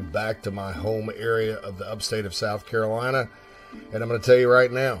chance I'll move back to my home area of the upstate of South Carolina. And I'm going to tell you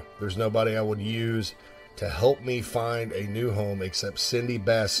right now, there's nobody I would use to help me find a new home except Cindy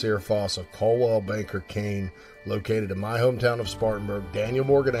Bass-Searfoss of Caldwell Banker Kane, located in my hometown of Spartanburg, Daniel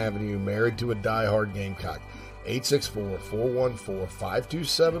Morgan Avenue, married to a diehard Gamecock.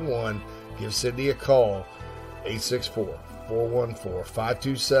 864-414-5271. Give Cindy a call.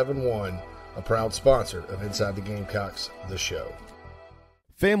 864-414-5271. A proud sponsor of Inside the Gamecocks, the show.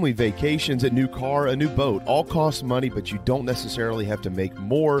 Family vacations, a new car, a new boat, all cost money, but you don't necessarily have to make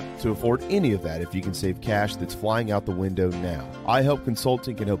more to afford any of that if you can save cash that's flying out the window now. iHelp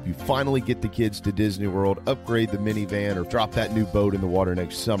Consulting can help you finally get the kids to Disney World, upgrade the minivan, or drop that new boat in the water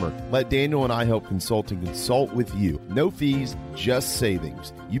next summer. Let Daniel and iHelp Consulting consult with you. No fees, just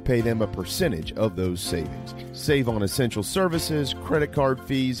savings. You pay them a percentage of those savings. Save on essential services, credit card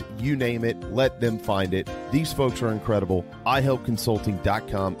fees, you name it, let them find it. These folks are incredible.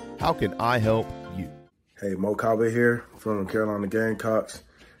 iHelpConsulting.com. How can I help you? Hey, Mo Cowboy here from the Carolina Gamecocks.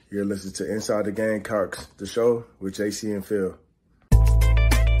 You're listening to Inside the Gamecocks, the show with JC and Phil.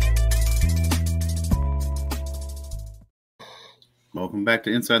 Welcome back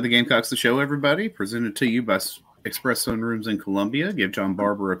to Inside the Gamecocks, the show, everybody. Presented to you by Express Sunrooms in Columbia. Give John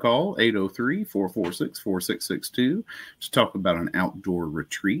Barber a call, 803-446-4662, to talk about an outdoor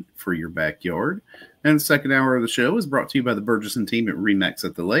retreat for your backyard. And the second hour of the show is brought to you by the Burgesson team at RE/MAX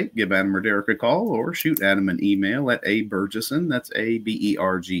at the Lake. Give Adam or Derek a call or shoot Adam an email at aburgesson, that's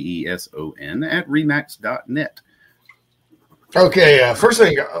ABERGESON, at remax.net. Okay, first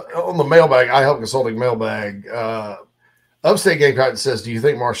thing on the mailbag, iHelp Consulting mailbag, Upstate Gamecock says, do you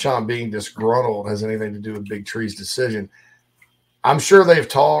think Marshawn being disgruntled has anything to do with Big Tree's decision? I'm sure they've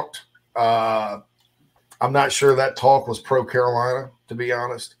talked. I'm not sure that talk was pro-Carolina, to be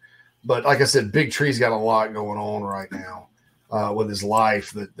honest. But like I said, Big Tree's got a lot going on right now with his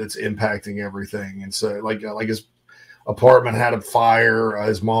life that's impacting everything. And so like his apartment had a fire.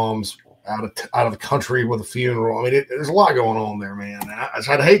 His mom's out of the country with a funeral. I mean, there's a lot going on there, man.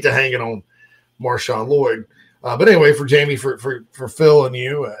 I'd hate to hang it on Marshawn Lloyd. But anyway, for Jamie, for Phil and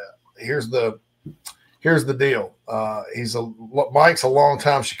you, here's the deal. Mike's a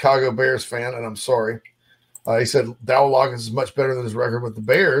longtime Chicago Bears fan, and I'm sorry. He said Dowell Loggins is much better than his record with the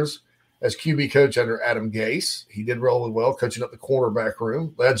Bears as QB coach under Adam Gase. He did really well coaching up the cornerback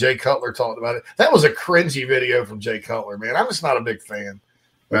room. Jay Cutler talked about it. That was a cringy video from Jay Cutler, man. I'm just not a big fan.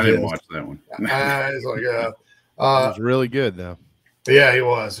 I didn't watch that one. It's like, it was really good, though. Yeah, he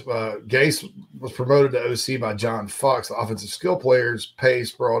was. Gase was promoted to OC by John Fox. The offensive skill players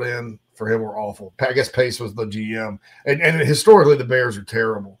Pace brought in for him were awful. I guess Pace was the GM. And historically, the Bears are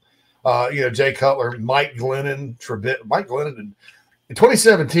terrible. Jay Cutler, Mike Glennon, in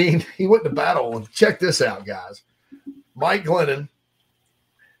 2017, he went to battle. And check this out, guys. Mike Glennon,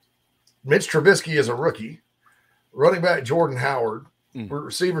 Mitch Trubisky is a rookie, running back Jordan Howard,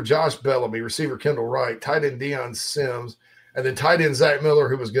 receiver Josh Bellamy, receiver Kendall Wright, tight end Deion Sims, and then tight end Zach Miller,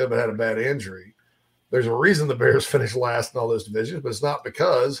 who was good but had a bad injury. There's a reason the Bears finished last in all those divisions, but it's not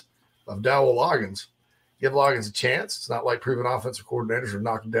because of Dowell Loggins. Give Loggins a chance. It's not like proven offensive coordinators are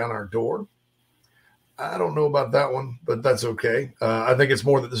knocking down our door. I don't know about that one, but that's okay. I think it's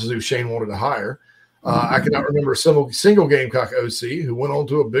more that this is who Shane wanted to hire. I cannot remember a single Gamecock OC who went on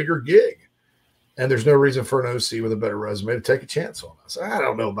to a bigger gig. And there's no reason for an OC with a better resume to take a chance on us. I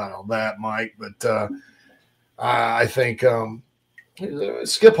don't know about all that, Mike, but I think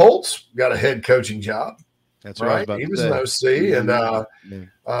Skip Holtz got a head coaching job. That's right. He was an OC, and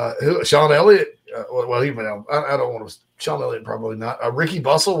Sean Elliott. I don't want to. Sean Elliott probably not. Ricky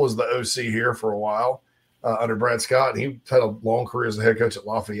Bussell was the OC here for a while under Brad Scott, and he had a long career as the head coach at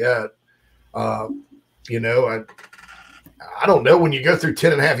Lafayette. I don't know, when you go through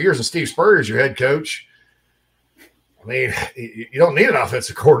 10.5 years and Steve Spurrier is your head coach, I mean, you don't need an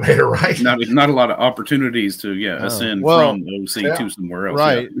offensive coordinator, right? Not a lot of opportunities to ascend from OC to somewhere else.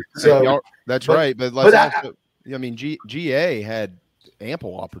 Right. Yeah. So that's right. But GA had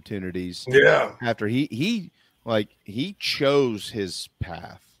ample opportunities. Yeah. After he chose his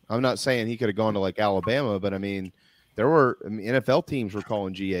path. I'm not saying he could have gone to like Alabama, but I mean, NFL teams were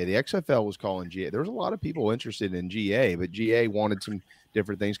calling GA. The XFL was calling GA. There was a lot of people interested in GA, but GA wanted some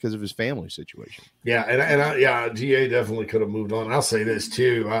different things because of his family situation. Yeah, and GA definitely could have moved on. And I'll say this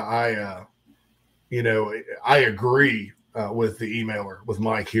too. I agree with the emailer, with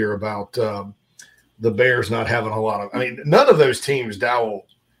Mike here about the Bears not having a lot of. I mean, none of those teams dialed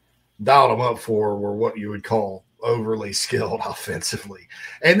them up for were what you would call overly skilled offensively.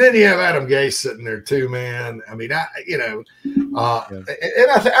 And then you have Adam Gase sitting there too, man. I mean, I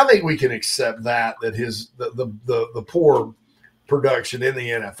think we can accept that his the poor production in the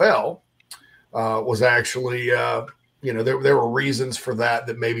NFL was actually there were reasons for that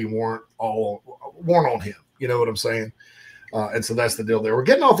maybe weren't on him. You know what I'm saying? And so that's the deal there. We're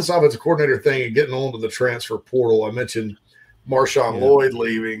getting off this offensive coordinator thing and getting on to the transfer portal. I mentioned Marshawn Lloyd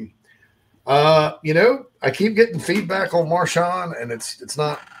leaving. I keep getting feedback on Marshawn, and it's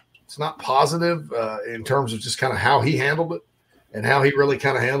not positive in terms of just kind of how he handled it and how he really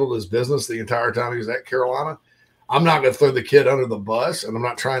kind of handled his business the entire time he was at Carolina. I'm not going to throw the kid under the bus, and I'm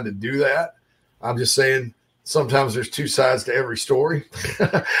not trying to do that. I'm just saying sometimes there's two sides to every story,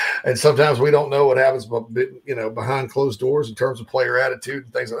 and sometimes we don't know what happens, behind closed doors in terms of player attitude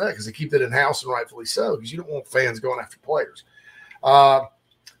and things like that, because they keep that in house, and rightfully so, because you don't want fans going after players.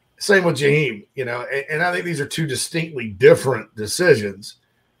 Same with Jaheim, and I think these are two distinctly different decisions,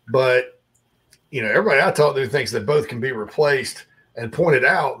 but, everybody I talk to thinks that both can be replaced, and pointed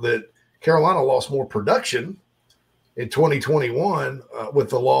out that Carolina lost more production in 2021 with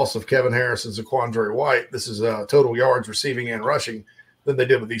the loss of Kevin Harris and Zaquandre White. This is total yards receiving and rushing than they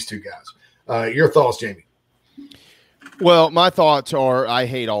did with these two guys. Your thoughts, Jamie? Well, my thoughts are I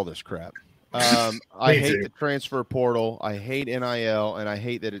hate all this crap. I hate the transfer portal. I hate NIL, and I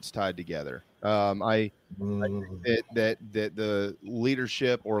hate that it's tied together. I think that the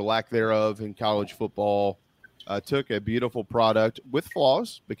leadership or lack thereof in college football took a beautiful product with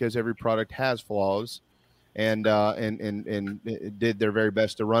flaws, because every product has flaws, and did their very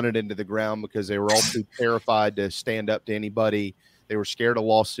best to run it into the ground, because they were all too terrified to stand up to anybody. They were scared of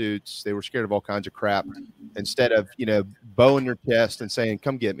lawsuits. They were scared of all kinds of crap. Instead of, bowing your chest and saying,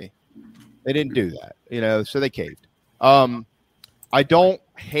 "Come get me," they didn't do that. So they caved. I don't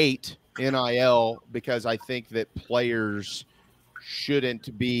hate NIL because I think that players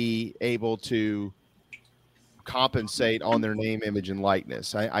shouldn't be able to compensate on their name, image, and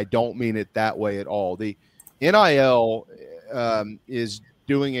likeness. I don't mean it that way at all. The NIL is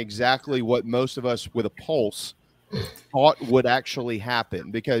doing exactly what most of us with a pulse thought would actually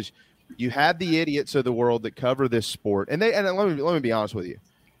happen, because you have the idiots of the world that cover this sport, and let me be honest with you.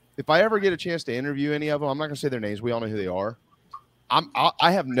 If I ever get a chance to interview any of them, I'm not going to say their names. We all know who they are.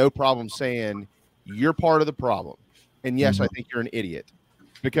 I have no problem saying you're part of the problem, and yes, I think you're an idiot,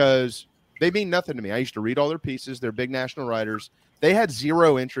 because they mean nothing to me. I used to read all their pieces. They're big national writers. They had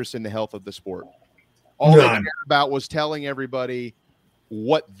zero interest in the health of the sport. All they cared about was telling everybody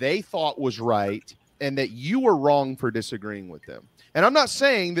what they thought was right, and that you were wrong for disagreeing with them. And I'm not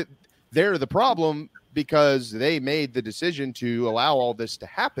saying that they're the problem because they made the decision to allow all this to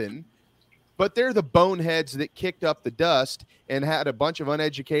happen, but they're the boneheads that kicked up the dust and had a bunch of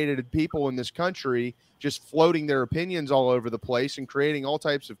uneducated people in this country just floating their opinions all over the place and creating all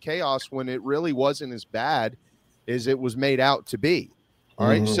types of chaos when it really wasn't as bad as it was made out to be. All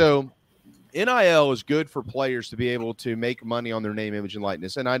right. So NIL is good for players to be able to make money on their name, image, and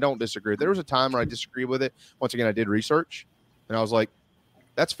likeness. And I don't disagree. There was a time where I disagreed with it. Once again, I did research and I was like,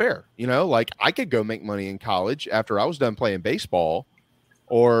 that's fair. Like I could go make money in college after I was done playing baseball,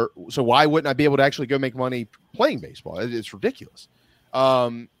 so why wouldn't I be able to actually go make money playing baseball? It's ridiculous.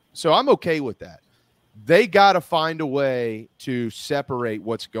 So I'm okay with that. They got to find a way to separate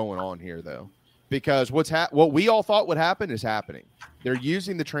what's going on here, though, because what we all thought would happen is happening. They're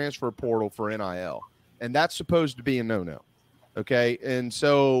using the transfer portal for NIL, and that's supposed to be a no-no. Okay, and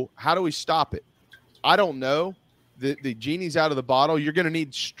so how do we stop it? I don't know. The genie's out of the bottle. You're going to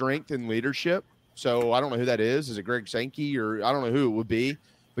need strength and leadership. So I don't know who that is. Is it Greg Sankey, or I don't know who it would be,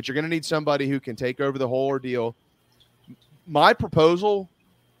 but you're going to need somebody who can take over the whole ordeal. My proposal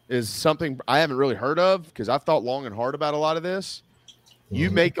is something I haven't really heard of, because I've thought long and hard about a lot of this. You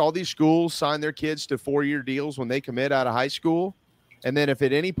make all these schools sign their kids to 4-year deals when they commit out of high school. And then if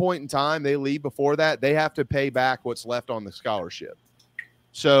at any point in time they leave before that, they have to pay back what's left on the scholarship.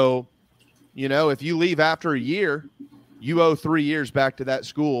 So, if you leave after a year, you owe 3 years back to that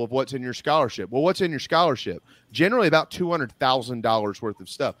school of what's in your scholarship. Well, what's in your scholarship? Generally about $200,000 worth of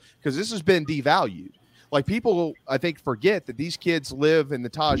stuff, because this has been devalued. Like, people, I think, forget that these kids live in the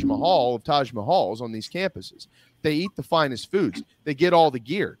Taj Mahal of Taj Mahals on these campuses. They eat the finest foods. They get all the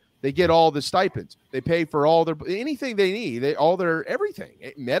gear. They get all the stipends. They pay for all anything they need. Everything.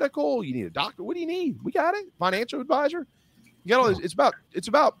 Medical, you need a doctor. What do you need? We got it. Financial advisor. You got all this. It's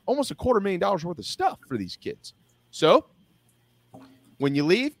about almost $250,000 worth of stuff for these kids. So when you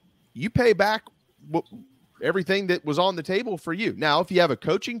leave, you pay back everything that was on the table for you. Now, if you have a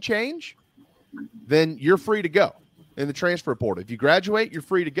coaching change, then you're free to go in the transfer portal. If you graduate, you're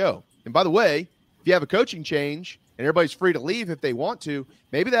free to go. And by the way, if you have a coaching change and everybody's free to leave if they want to,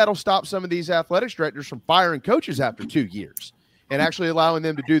 maybe that'll stop some of these athletics directors from firing coaches after 2 years and actually allowing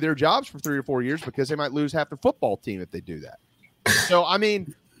them to do their jobs for 3 or 4 years, because they might lose half the football team if they do that. So, I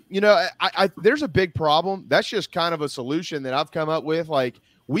mean, there's a big problem. That's just kind of a solution that I've come up with. Like,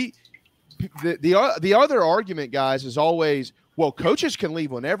 the other argument, guys, is always, well, coaches can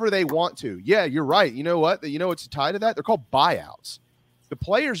leave whenever they want to. Yeah, you're right. You know what? What's tied to that? They're called buyouts. The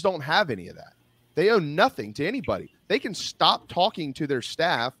players don't have any of that. They owe nothing to anybody. They can stop talking to their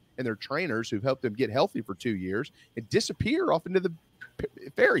staff and their trainers who've helped them get healthy for 2 years and disappear off into the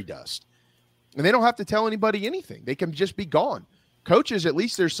fairy dust. And they don't have to tell anybody anything. They can just be gone. Coaches, at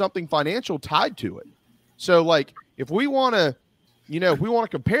least there's something financial tied to it. So, like, if we want to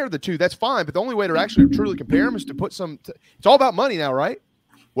compare the two, that's fine. But the only way to actually truly compare them is to put some. It's all about money now, right?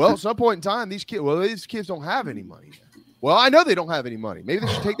 Well, at some point in time, these kids don't have any money. Well, I know they don't have any money. Maybe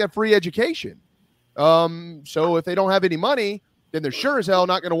they should take that free education. So if they don't have any money, then they're sure as hell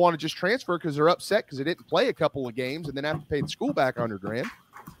not going to want to just transfer because they're upset because they didn't play a couple of games and then have to pay the school back $100,000.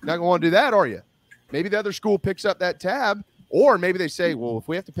 Not going to want to do that, are you? Maybe the other school picks up that tab, or maybe they say, well, if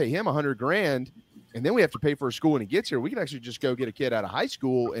we have to pay him $100,000 and then we have to pay for a school when he gets here, we can actually just go get a kid out of high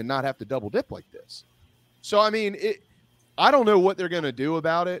school and not have to double dip like this. So, I mean, I don't know what they're going to do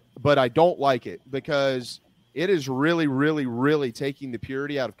about it, but I don't like it because it is really, really, really taking the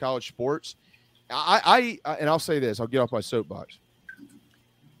purity out of college sports. And I'll say this, I'll get off my soapbox.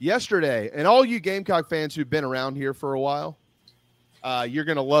 Yesterday, and all you Gamecock fans who've been around here for a while, you're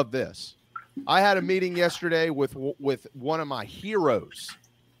going to love this. I had a meeting yesterday with one of my heroes,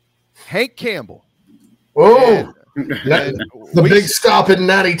 Hank Campbell. Oh, the big stop in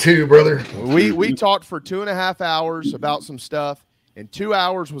 92, brother. We talked for 2.5 hours about some stuff, and 2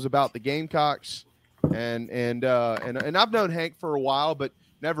 hours was about the Gamecocks. And I've known Hank for a while, but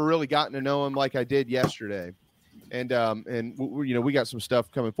never really gotten to know him like I did yesterday. And we got some stuff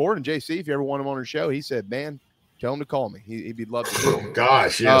coming forward. And JC, if you ever want him on our show, he said, man, tell him to call me. He'd love to. Oh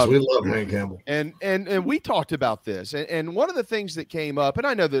gosh, yes, we love Hank Campbell. And we talked about this. And one of the things that came up, and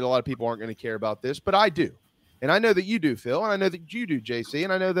I know that a lot of people aren't going to care about this, but I do. And I know that you do, Phil, and I know that you do, JC,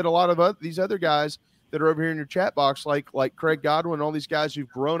 and I know that a lot of these other guys that are over here in your chat box, like Craig Godwin and all these guys who've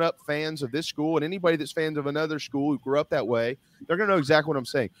grown up fans of this school, and anybody that's fans of another school who grew up that way, they're going to know exactly what I'm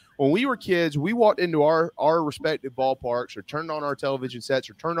saying. When we were kids, we walked into our respective ballparks or turned on our television sets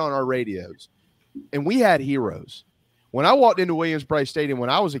or turned on our radios, and we had heroes. When I walked into Williams-Brice Stadium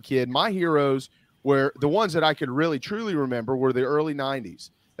when I was a kid, my heroes were the ones that I could really, truly remember were the early 90s,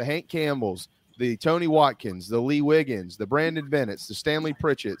 the Hank Campbells, the Tony Watkins, the Lee Wiggins, the Brandon Bennettts, the Stanley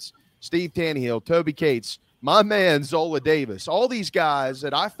Pritchetts, Steve Tannehill, Toby Cates, my man Zola Davis, all these guys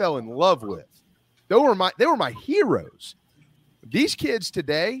that I fell in love with. They were my heroes. These kids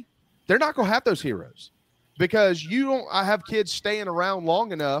today, they're not going to have those heroes because I have kids staying around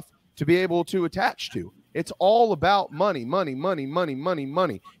long enough to be able to attach to. It's all about money, money, money, money, money,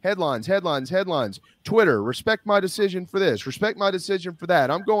 money. Headlines, headlines, headlines. Twitter, respect my decision for this. Respect my decision for that.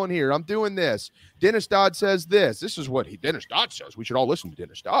 I'm going here. I'm doing this. Dennis Dodd says this. This is what Dennis Dodd says. We should all listen to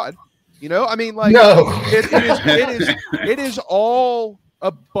Dennis Dodd. You know, I mean, like, no. it is all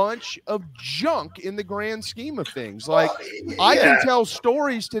a bunch of junk in the grand scheme of things. Like, I can tell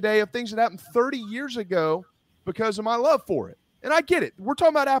stories today of things that happened 30 years ago because of my love for it. And I get it. We're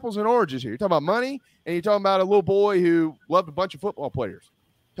talking about apples and oranges here. You're talking about money, and you're talking about a little boy who loved a bunch of football players.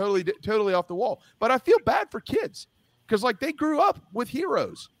 Totally off the wall. But I feel bad for kids because, like, they grew up with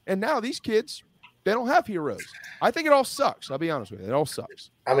heroes, and now these kids, they don't have heroes. I think it all sucks. I'll be honest with you. It all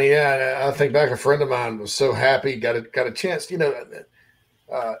sucks. I mean, yeah, I think back a friend of mine was so happy, got a chance, to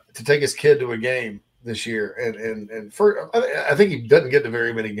take his kid to a game this year. And I think he doesn't get to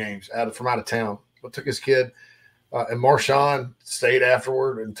very many games from out of town, but took his kid. And Marshawn stayed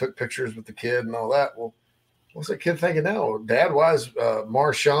afterward and took pictures with the kid and all that. Well, what's that kid thinking now? Dad, why is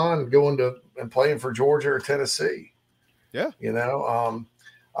Marshawn going to and playing for Georgia or Tennessee? Yeah.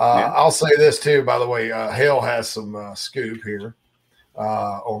 I'll say this too, by the way. Hale has some scoop here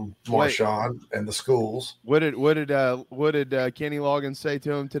on Marshawn and the schools. What did Kenny Loggins say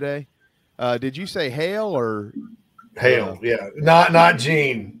to him today? Did you say Hale or Hale? Yeah, not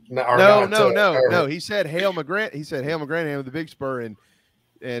Gene. No. He said Hale McGranahan. He said Hale McGranahan with the Big Spur, and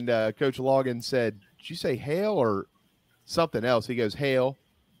Coach Loggins said, "Did you say Hale or something else?" He goes Hale,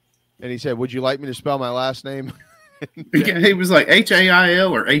 and he said, "Would you like me to spell my last name?" He was like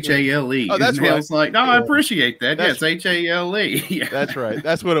Hail or HALE. Oh, that's right. right. I was like, no, I appreciate that. Yes, HALE. Yeah. That's right.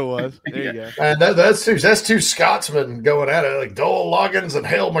 That's what it was. There you go. And that's two Scotsmen going at it, like Dole Loggins and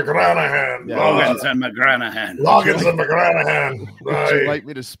Hale McGranahan. Yeah. Loggins and McGranahan. Loggins and McGranahan. Would you like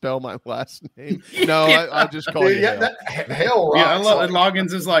me to spell my last name? No, I just call you Hale. Yeah,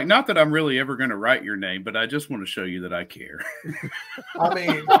 Loggins is like, not that I'm really ever going to write your name, but I just want to show you that I care. I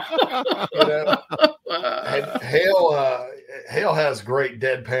mean, Hale has great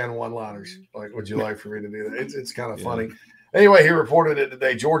deadpan one-liners. Like, would you like for me to do that? It's kind of funny. Anyway, he reported it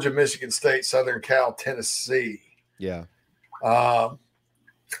today. Georgia, Michigan State, Southern Cal, Tennessee. Yeah. So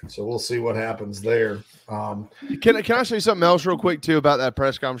we'll see what happens there. Can I say something else real quick too about that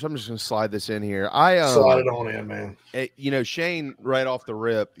press conference? I'm just going to slide this in here. Slide it on in, man. Shane right off the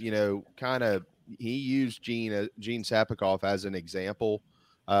rip, he used Gene Sapikoff as an example.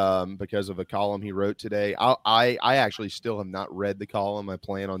 Because of a column he wrote today. I actually still have not read the column. I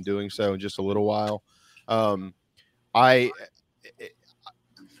plan on doing so in just a little while.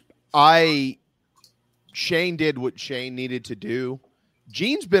 Shane did what Shane needed to do.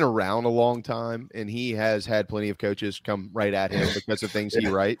 Gene's been around a long time, and he has had plenty of coaches come right at him because of things he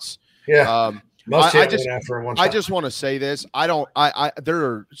writes. Yeah. I just want to say this. There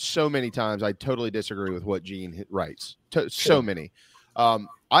are so many times I totally disagree with what Gene writes. So many.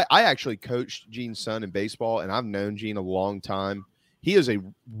 I actually coached Gene's son in baseball, and I've known Gene a long time. He is a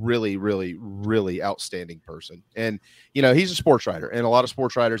really, really, really outstanding person. And, he's a sports writer, and a lot of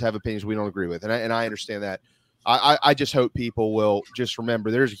sports writers have opinions we don't agree with. And I understand that. I just hope people will just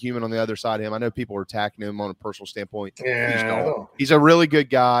remember there's a human on the other side of him. I know people are attacking him on a personal standpoint. Yeah, he's a really good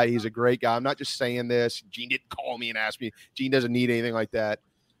guy. He's a great guy. I'm not just saying this. Gene didn't call me and ask me. Gene doesn't need anything like that.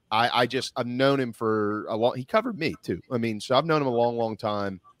 I've known him for a long. He covered me too. I mean, so I've known him a long, long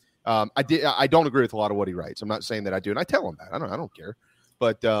time. I don't agree with a lot of what he writes. I'm not saying that I do, and I tell him that. I don't care.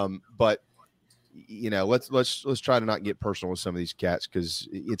 But you know, let's try to not get personal with some of these cats because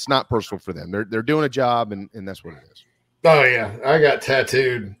it's not personal for them. They're doing a job, and that's what it is. Oh yeah, I got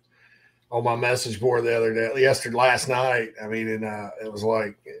tattooed on my message board the other day, last night. I mean, and it was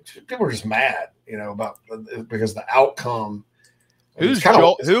like people were just mad, you know, because the outcome. Who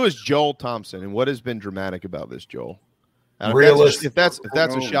is Joel Thompson, and what has been dramatic about this, Joel? If that's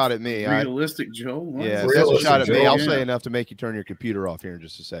a shot at me, realistic Joel. Yeah, if that's a shot at me, I'll say enough to make you turn your computer off here in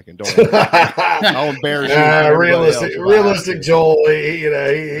just a second. Don't. I'll embarrass you. Realistic Joel.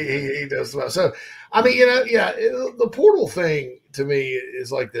 He does stuff. So, I mean, the portal thing to me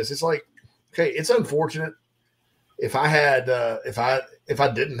is like this. It's like, okay, it's unfortunate. If I had, if I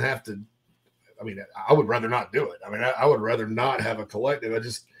didn't have to, I mean, I would rather not do it. I mean, I would rather not have a collective. I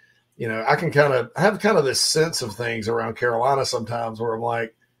just. You know, I can have this sense of things around Carolina sometimes where I'm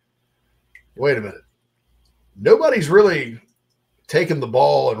like, wait a minute, nobody's really taken the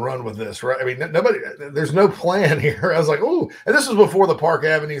ball and run with this, right? I mean, there's no plan here. I was like, oh, and this was before the Park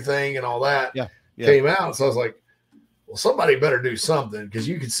Avenue thing and all that came out. So I was like, well, somebody better do something because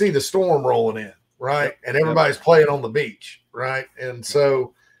you can see the storm rolling in, right? And everybody's playing on the beach, right? And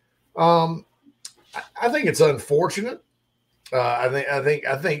so I think it's unfortunate. I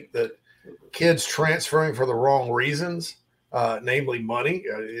think that kids transferring for the wrong reasons, namely money,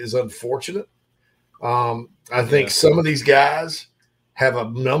 is unfortunate. I think some of these guys have a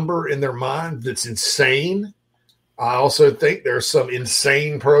number in their mind that's insane. I also think there are some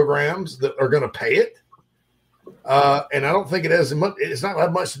insane programs that are going to pay it. And I don't think it has much. It's not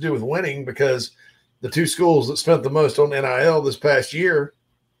had much to do with winning because the two schools that spent the most on NIL this past year,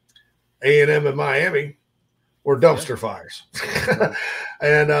 A&M and Miami, were dumpster fires. But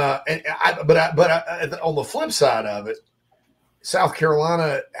on the flip side of it, South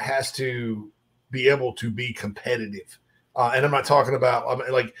Carolina has to be able to be competitive. And I'm not talking about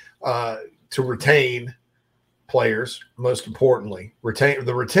to retain players, most importantly.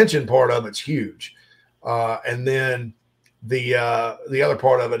 The retention part of it's huge. And then the other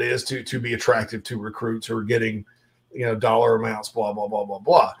part of it is to be attractive to recruits who are getting dollar amounts, blah, blah, blah, blah,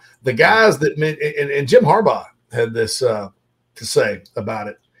 blah. The guys that and Jim Harbaugh had this to say about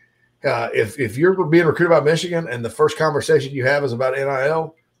it. If you're being recruited by Michigan and the first conversation you have is about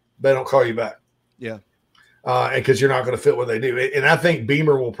NIL, they don't call you back. Yeah. And because you're not going to fit what they do. And I think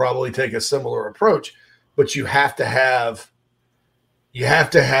Beamer will probably take a similar approach, but you have to have it you have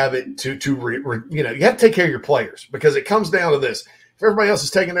to take care of your players because it comes down to this. If everybody else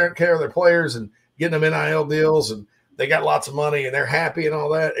is taking care of their players and getting them NIL deals and they got lots of money and they're happy and all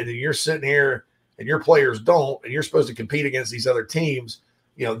that, and then you're sitting here and your players don't, and you're supposed to compete against these other teams,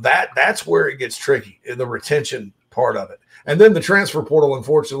 that's where it gets tricky in the retention part of it. And then the transfer portal,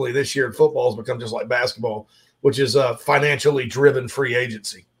 unfortunately, this year in football has become just like basketball, which is a financially driven free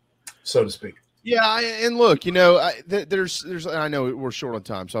agency, so to speak. Yeah, and look, there's I know we're short on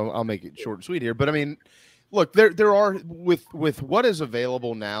time, so I'll make it short and sweet here. But I mean, look, there are with what is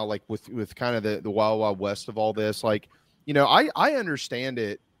available now, like with kind of the wild, wild west of all this, like, I understand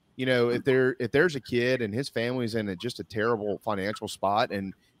it. If there's a kid and his family's in just a terrible financial spot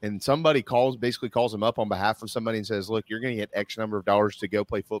and somebody calls him up on behalf of somebody and says, look, you're going to get X number of dollars to go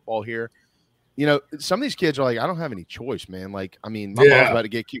play football here. Some of these kids are like, I don't have any choice, man. Like, I mean, my mom's about to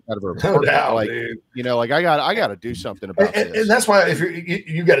get kicked out of her apartment. No doubt, like, I got to do something about this. And that's why if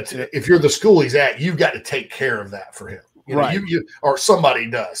you're the school he's at, you've got to take care of that for him. Right. Or somebody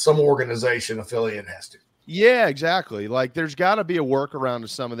does, some organization affiliate has to. Yeah, exactly. Like there's got to be a workaround to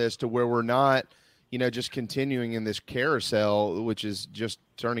some of this to where we're not, just continuing in this carousel, which is just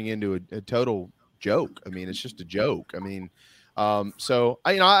turning into a total joke. I mean, it's just a joke. I mean, so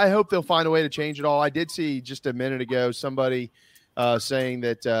I hope they'll find a way to change it all. I did see just a minute ago somebody saying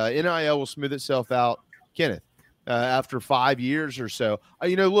that NIL will smooth itself out, Kenneth, after 5 years or so.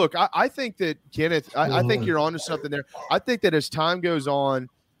 Look, I think that Kenneth, I think you're onto something there. I think that as time goes on,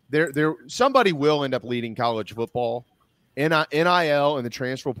 there somebody will end up leading college football. NIL and the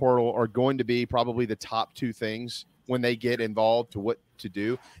transfer portal are going to be probably the top two things when they get involved to what to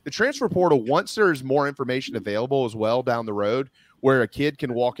do. The transfer portal, once there's more information available as well down the road, where a kid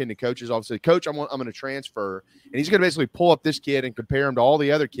can walk into coach's office and say, Coach, I'm going to transfer. And he's going to basically pull up this kid and compare him to all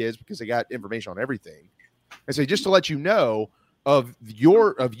the other kids because they got information on everything. And say, just to let you know, of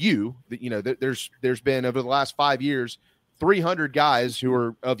you that, you know, there's been over the last 5 years, 300 guys who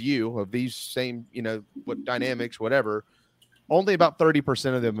are of these same, you know, what dynamics, whatever. Only about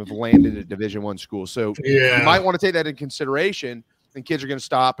 30% of them have landed at Division I school. So you might want to take that in consideration, and kids are going to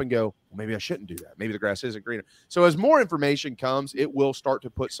stop and go, well, maybe I shouldn't do that. Maybe the grass isn't greener. So as more information comes, it will start to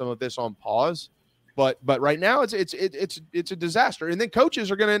put some of this on pause. But right now it's a disaster. And then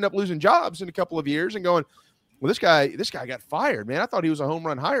coaches are going to end up losing jobs in a couple of years and going, well, this guy got fired, man. I thought he was a home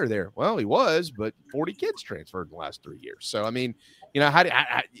run hire there. Well, he was, but 40 kids transferred in the last 3 years. So, I mean, you know,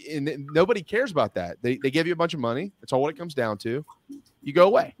 and nobody cares about that. They give you a bunch of money. That's all what it comes down to. You go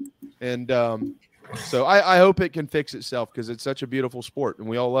away. And so I hope it can fix itself, because it's such a beautiful sport and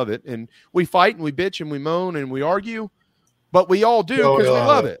we all love it. And we fight and we bitch and we moan and we argue, but we all do because we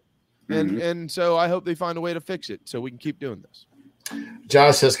love it. And so I hope they find a way to fix it so we can keep doing this.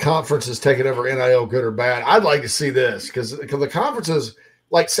 Josh says conferences taking over NIL, good or bad. I'd like to see this because the conferences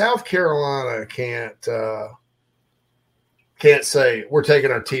like South Carolina can't say we're taking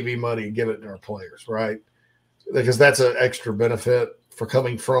our TV money and give it to our players, right? Because that's an extra benefit for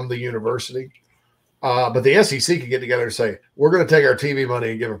coming from the university. But the SEC could get together and say, we're going to take our TV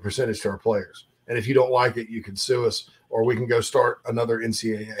money and give a percentage to our players. And if you don't like it, you can sue us, or we can go start another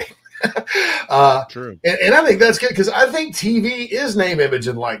NCAA. True. And I think that's good, because I think TV is name, image,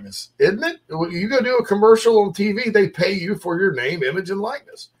 and likeness, isn't it? You go do a commercial on TV, they pay you for your name, image, and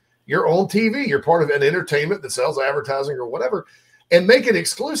likeness. You're on TV. You're part of an entertainment that sells advertising or whatever, and make it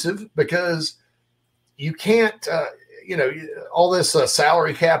exclusive, because you can't, all this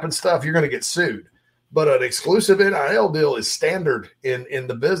salary cap and stuff, you're going to get sued. But an exclusive NIL deal is standard in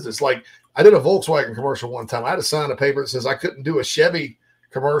the business. Like, I did a Volkswagen commercial one time. I had to sign a paper that says I couldn't do a Chevy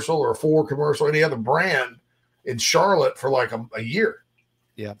commercial or a Ford commercial, any other brand in Charlotte for like a year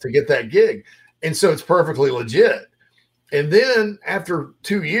to get that gig. And so it's perfectly legit. And then after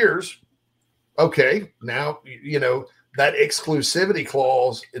 2 years, okay, now, you know, that exclusivity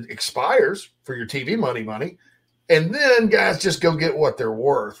clause, it expires for your TV money. And then guys just go get what they're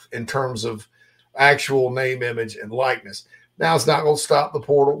worth in terms of actual name, image, and likeness. Now, it's not going to stop the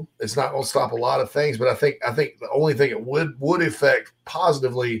portal. It's not going to stop a lot of things, but I think the only thing it would affect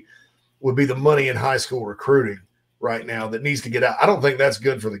positively would be the money in high school recruiting right now that needs to get out. I don't think that's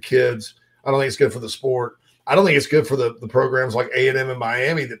good for the kids. I don't think it's good for the sport. I don't think it's good for the programs like A&M and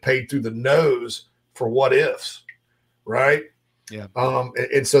Miami that paid through the nose for what ifs, right? Yeah.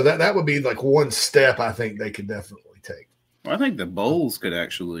 And so that would be like one step I think they could definitely take. Well, I think the bowls could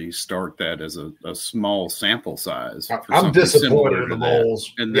actually start that as a small sample size. I'm disappointed in the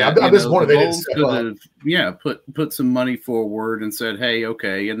bowls. And I'm disappointed they didn't step up. Put some money forward and said, hey,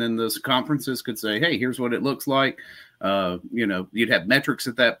 okay. And then those conferences could say, hey, here's what it looks like. You'd have metrics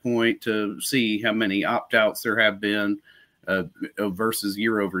at that point to see how many opt-outs there have been versus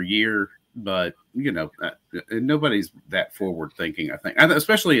year over year. But, nobody's that forward thinking, I think,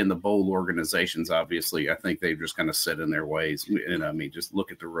 especially in the bowl organizations. Obviously, I think they just kind of set in their ways. And I mean, just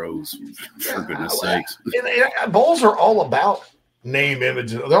look at the rows, for goodness sakes. And bowls are all about name,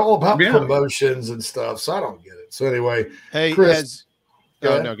 image. They're all about promotions and stuff. So I don't get it. So anyway, hey, Chris.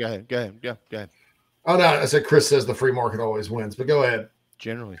 Go ahead. Go ahead. Oh, no, I said Chris says the free market always wins, but go ahead.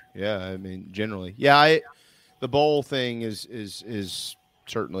 Generally. Yeah, the bowl thing is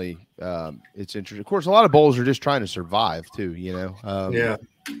certainly it's interesting. Of course, a lot of bowls are just trying to survive too, the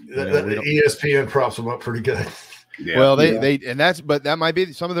ESPN props them up pretty good. Well, that might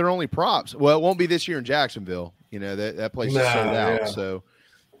be some of their only props. Well, it won't be this year in Jacksonville. That place is sold out. So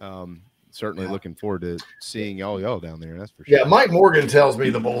certainly looking forward to seeing y'all down there. That's for sure. Yeah, Mike Morgan tells me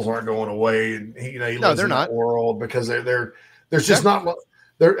the Bulls aren't going away, and he lives in that world because there's just not.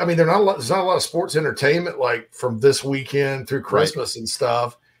 There's not a lot of sports entertainment like from this weekend through Christmas and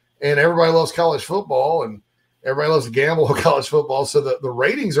stuff. And everybody loves college football, and everybody loves to gamble on college football. So the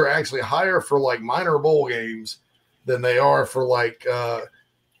ratings are actually higher for like minor bowl games than they are for like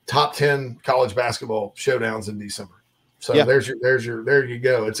top 10 college basketball showdowns in December. So there you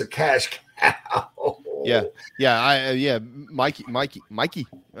go. It's a cash cow. Mikey. He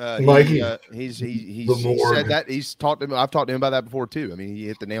said that. I've talked to him about that before too. I mean, he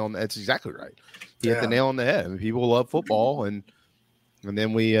hit the nail on. That's exactly right. He hit the nail on the head. I mean, people love football, and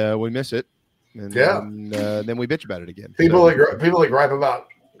then we miss it, and then we bitch about it again. People that gripe about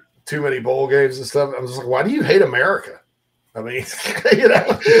too many bowl games and stuff. I'm just like, why do you hate America? I mean,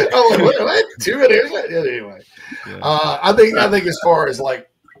 what? Too many. Anyway, I think as far as like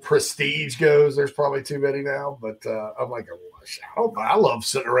prestige goes, there's probably too many now, but I'm like, I love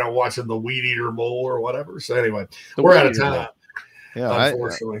sitting around watching the Weed Eater Bowl or whatever. So anyway, we're out of time. Yeah,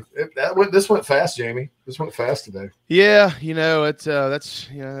 unfortunately, this went fast, Jamie. This went fast today. Yeah, that's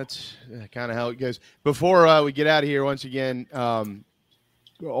kind of how it goes. Before we get out of here, once again,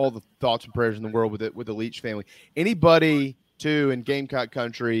 all the thoughts and prayers in the world with the Leach family. Anybody too in Gamecock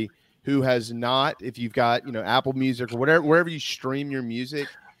country who has not, if you've got Apple Music or wherever you stream your music.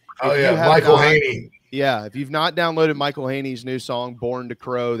 Oh yeah, Michael Haney. Yeah, if you've not downloaded Michael Haney's new song "Born to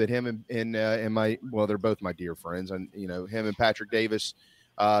Crow," that him and they're both my dear friends, and him and Patrick Davis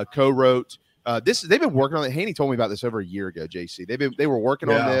co-wrote. They've been working on it. Haney told me about this over a year ago. JC, they were working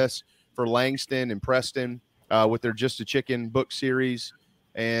on this for Langston and Preston with their Just a Chicken book series,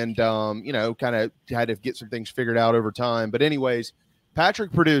 and kind of had to get some things figured out over time. But anyways,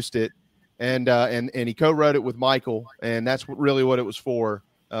 Patrick produced it, and he co-wrote it with Michael, and that's really what it was for.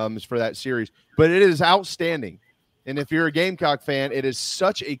 Is for that series, but it is outstanding. And if you're a Gamecock fan, it is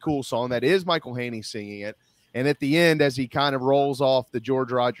such a cool song. That is Michael Haney singing it. And at the end, as he kind of rolls off the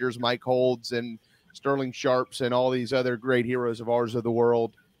George Rogers, Mike Holds, and Sterling Sharps, and all these other great heroes of ours of the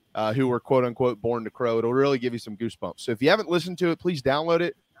world who were quote unquote born to crow, it'll really give you some goosebumps. So if you haven't listened to it, please download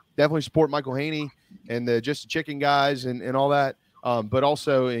it. Definitely support Michael Haney and the Just a Chicken guys and all that. But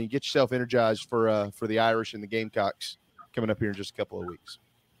also get yourself energized for the Irish and the Gamecocks coming up here in just a couple of weeks.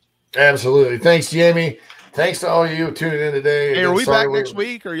 Absolutely. Thanks, Jamie. Thanks to all you tuning in today. Hey, are we back next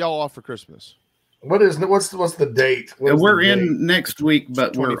week, or are y'all off for Christmas? What's the date? We're in next week,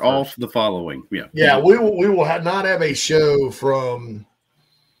 but we're off the following. Yeah. We will not have a show from.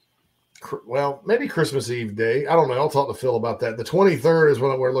 Well, maybe Christmas Eve day. I don't know. I'll talk to Phil about that. The 23rd is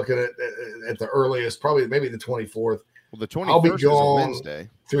when we're looking at the earliest. Probably maybe the 24th. Well, the 21st I'll be gone is a Wednesday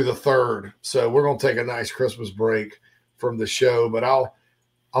through the 3rd, so we're going to take a nice Christmas break from the show. But I'll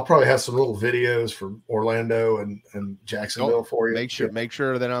probably have some little videos from Orlando and Jacksonville for you. Make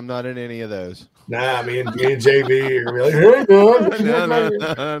sure that I'm not in any of those. Nah, me and JB are gonna be like, hey, dude. No.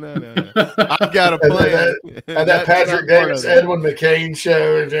 I've got a plan. And that Patrick Davis, Edwin McCain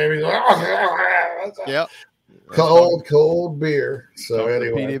show, and Jamie's like, yep. Cold beer. So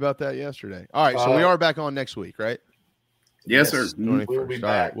anyway, PD about that yesterday. All right, so we are back on next week, right? Yes, sir. We'll be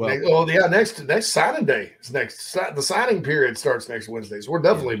back. Right, well, next signing day is next. The signing period starts next Wednesday, so we'll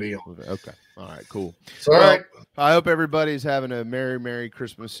definitely be on. Okay. All right. Cool. So, all right. I hope everybody's having a merry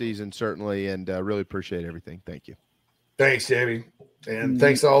Christmas season, certainly, and really appreciate everything. Thank you. Thanks, Jamie, and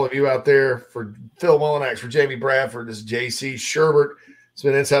thanks to all of you out there. For Phil Mullinax, for Jamie Bradford, this is JC Sherbert. It's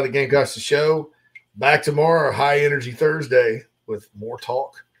been Inside the Gamecocks show. Back tomorrow, High Energy Thursday, with more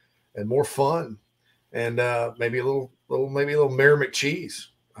talk and more fun, and maybe a little Mayor McCheese.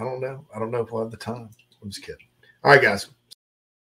 I don't know. I don't know if we'll have the time. I'm just kidding. All right, guys.